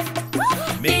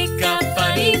 Make a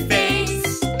funny face.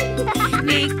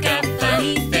 Make a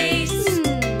funny face.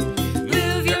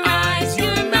 Move your eyes,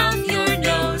 your mouth, your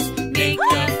nose. Make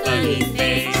a funny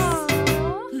face.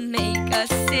 Make a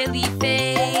silly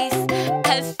face,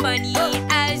 as funny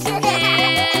as you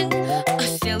can. A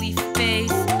silly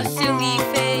face, a silly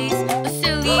face, a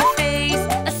silly face,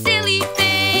 a silly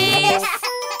face.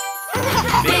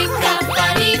 Make a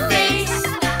funny face.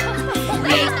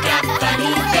 Make a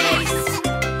funny face.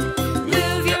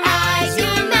 Move your eyes,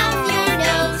 your mouth, your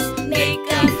nose. Make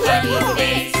a funny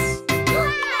face.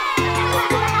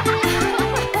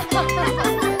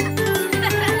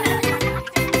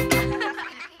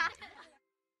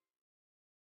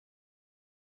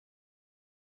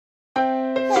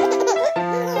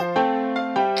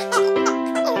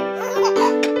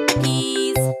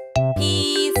 Peas,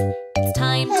 peas, it's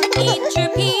time to eat your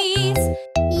peas.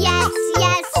 Yes,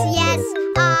 yes, yes,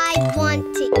 I want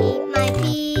to eat my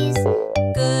peas.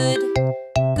 Good,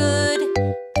 good,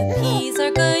 the peas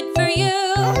are good for you.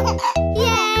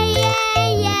 Yay, yay,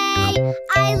 yay,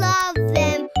 I love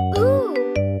them. Ooh.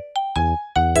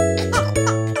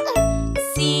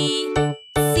 See,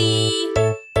 see,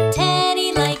 Teddy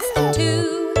likes them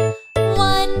too.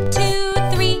 1, 2,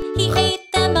 3, he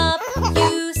ate them up,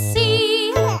 you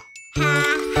see. Ha,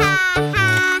 ha,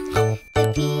 ha, the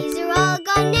peas are all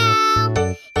gone now.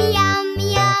 Yum,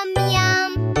 yum, yum,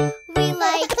 we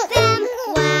like them.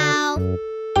 Wow.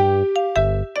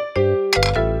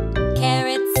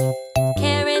 Carrots,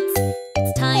 carrots,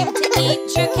 it's time to eat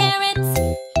your carrots.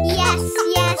 Yes,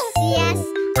 yes, yes,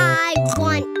 I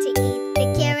want to eat the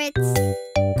carrots.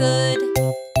 Good,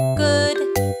 good,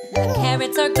 the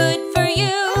carrots are good for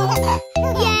you.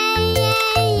 Yay,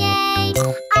 yay, yay,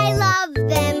 I love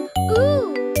them.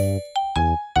 Ooh.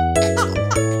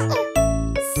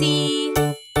 See,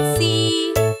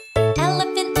 see,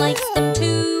 elephant likes them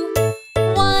too.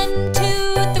 1,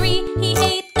 2, 3, he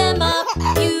ate them up,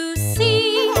 you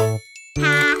see.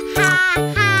 Ha, ha,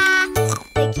 ha,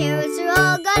 the carrots are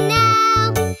all gone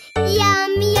now.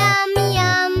 Yum, yum,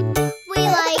 yum, we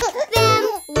like them.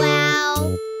 Wow.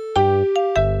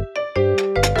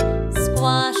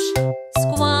 Squash,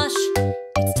 squash,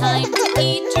 it's time to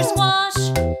eat your squash.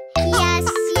 Yes,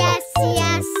 yes,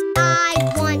 yes, I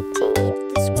want to eat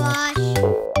the squash.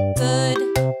 Good,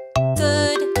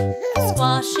 good,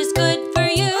 squash is good for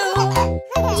you.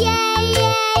 Yay,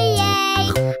 yay, yay,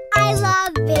 I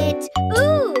love it.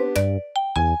 Ooh.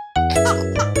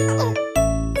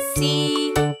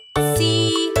 See, see,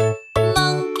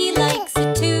 monkey likes it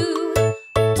too.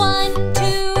 1,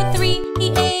 2, 3, he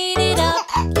ate it up,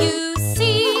 you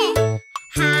see.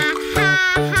 Ha, ha,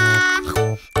 ha,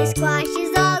 the squash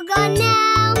is all gone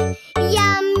now.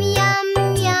 Yum, yum,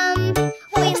 yum,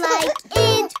 we like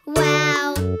it. Wow.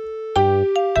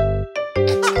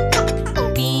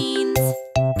 Beans,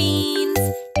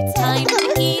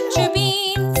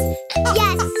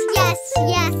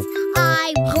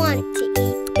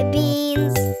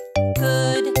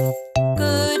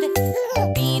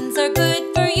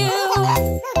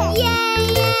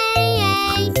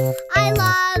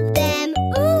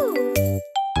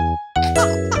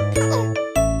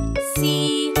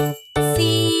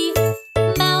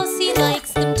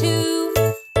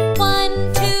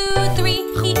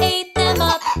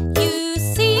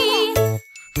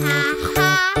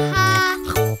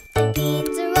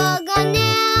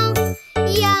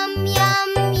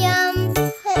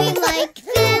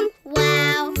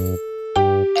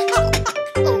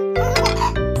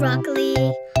 Broccoli,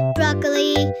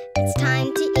 broccoli, it's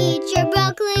time to eat your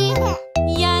broccoli.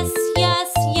 Yes,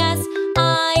 yes, yes,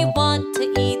 I want to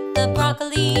eat the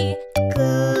broccoli.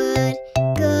 Good,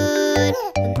 good,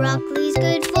 the broccoli's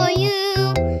good for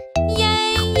you.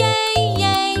 Yay, yay,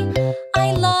 yay,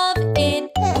 I love it.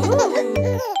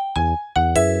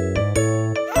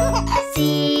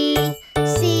 See,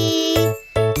 see,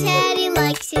 Teddy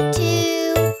likes it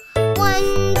too.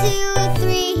 1, 2,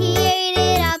 3, he ate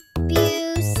it up,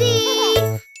 you see.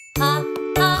 Ha,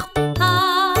 ha,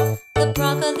 ha, the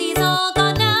broccoli's all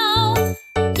gone now.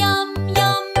 Yum,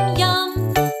 yum,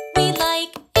 yum, we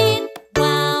like it,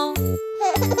 wow.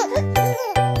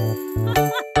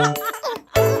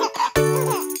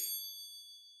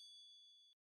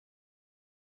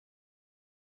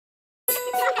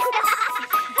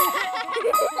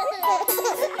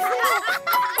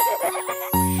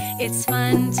 It's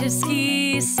fun to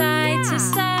ski side to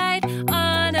side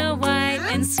on a white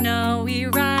and snowy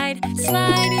ride,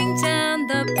 sliding down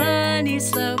the bunny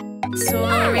slope,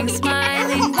 soaring,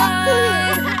 smiling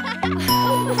wide.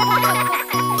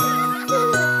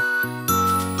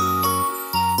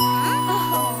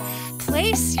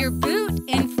 Place your boot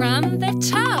in from the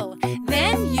toe,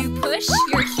 then you push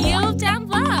your heel down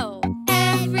low.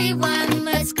 Everyone,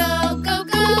 let's go, go,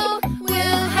 go.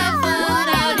 We'll have fun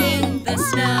out in the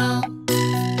snow.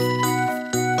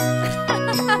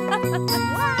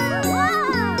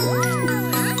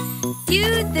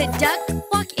 Do the duck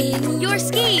walk in your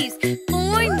skis,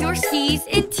 form your skis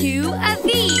into a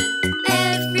V.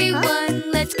 Everyone,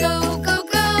 let's go, go,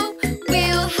 go.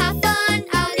 We'll have fun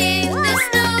out in the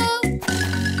snow.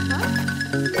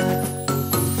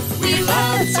 We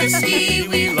love to ski,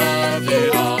 we love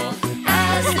it all.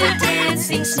 As the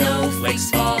dancing snowflakes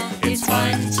fall, it's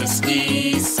fun to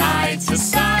ski side to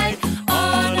side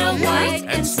on a white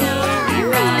and snowy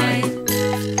ride.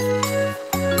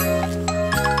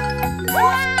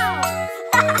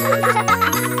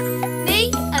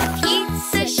 Make a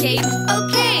pizza shape,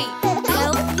 okay.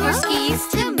 Help your skis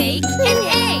to make an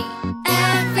A.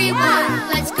 Everyone,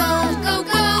 let's go, go,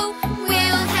 go.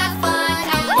 We'll have fun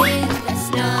out in the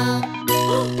snow.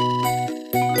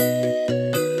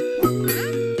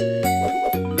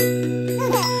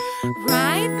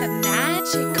 Ride the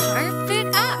magic carpet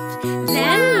up,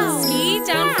 then ski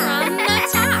down from the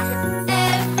top.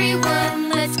 Everyone,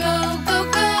 let's go, go,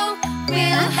 go.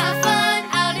 We'll have fun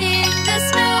out in the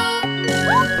snow.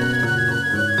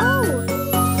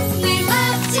 We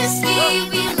love to ski,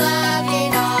 we love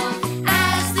it all.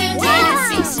 As the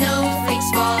dancing snowflakes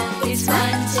fall, it's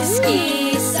fun to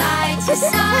ski side to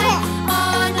side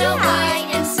on a white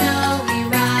and snowy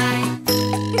ride.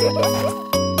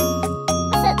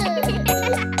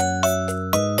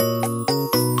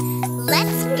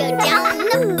 Let's go down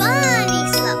the bunny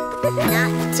slope.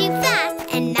 Not too fast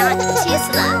and not too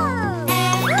slow.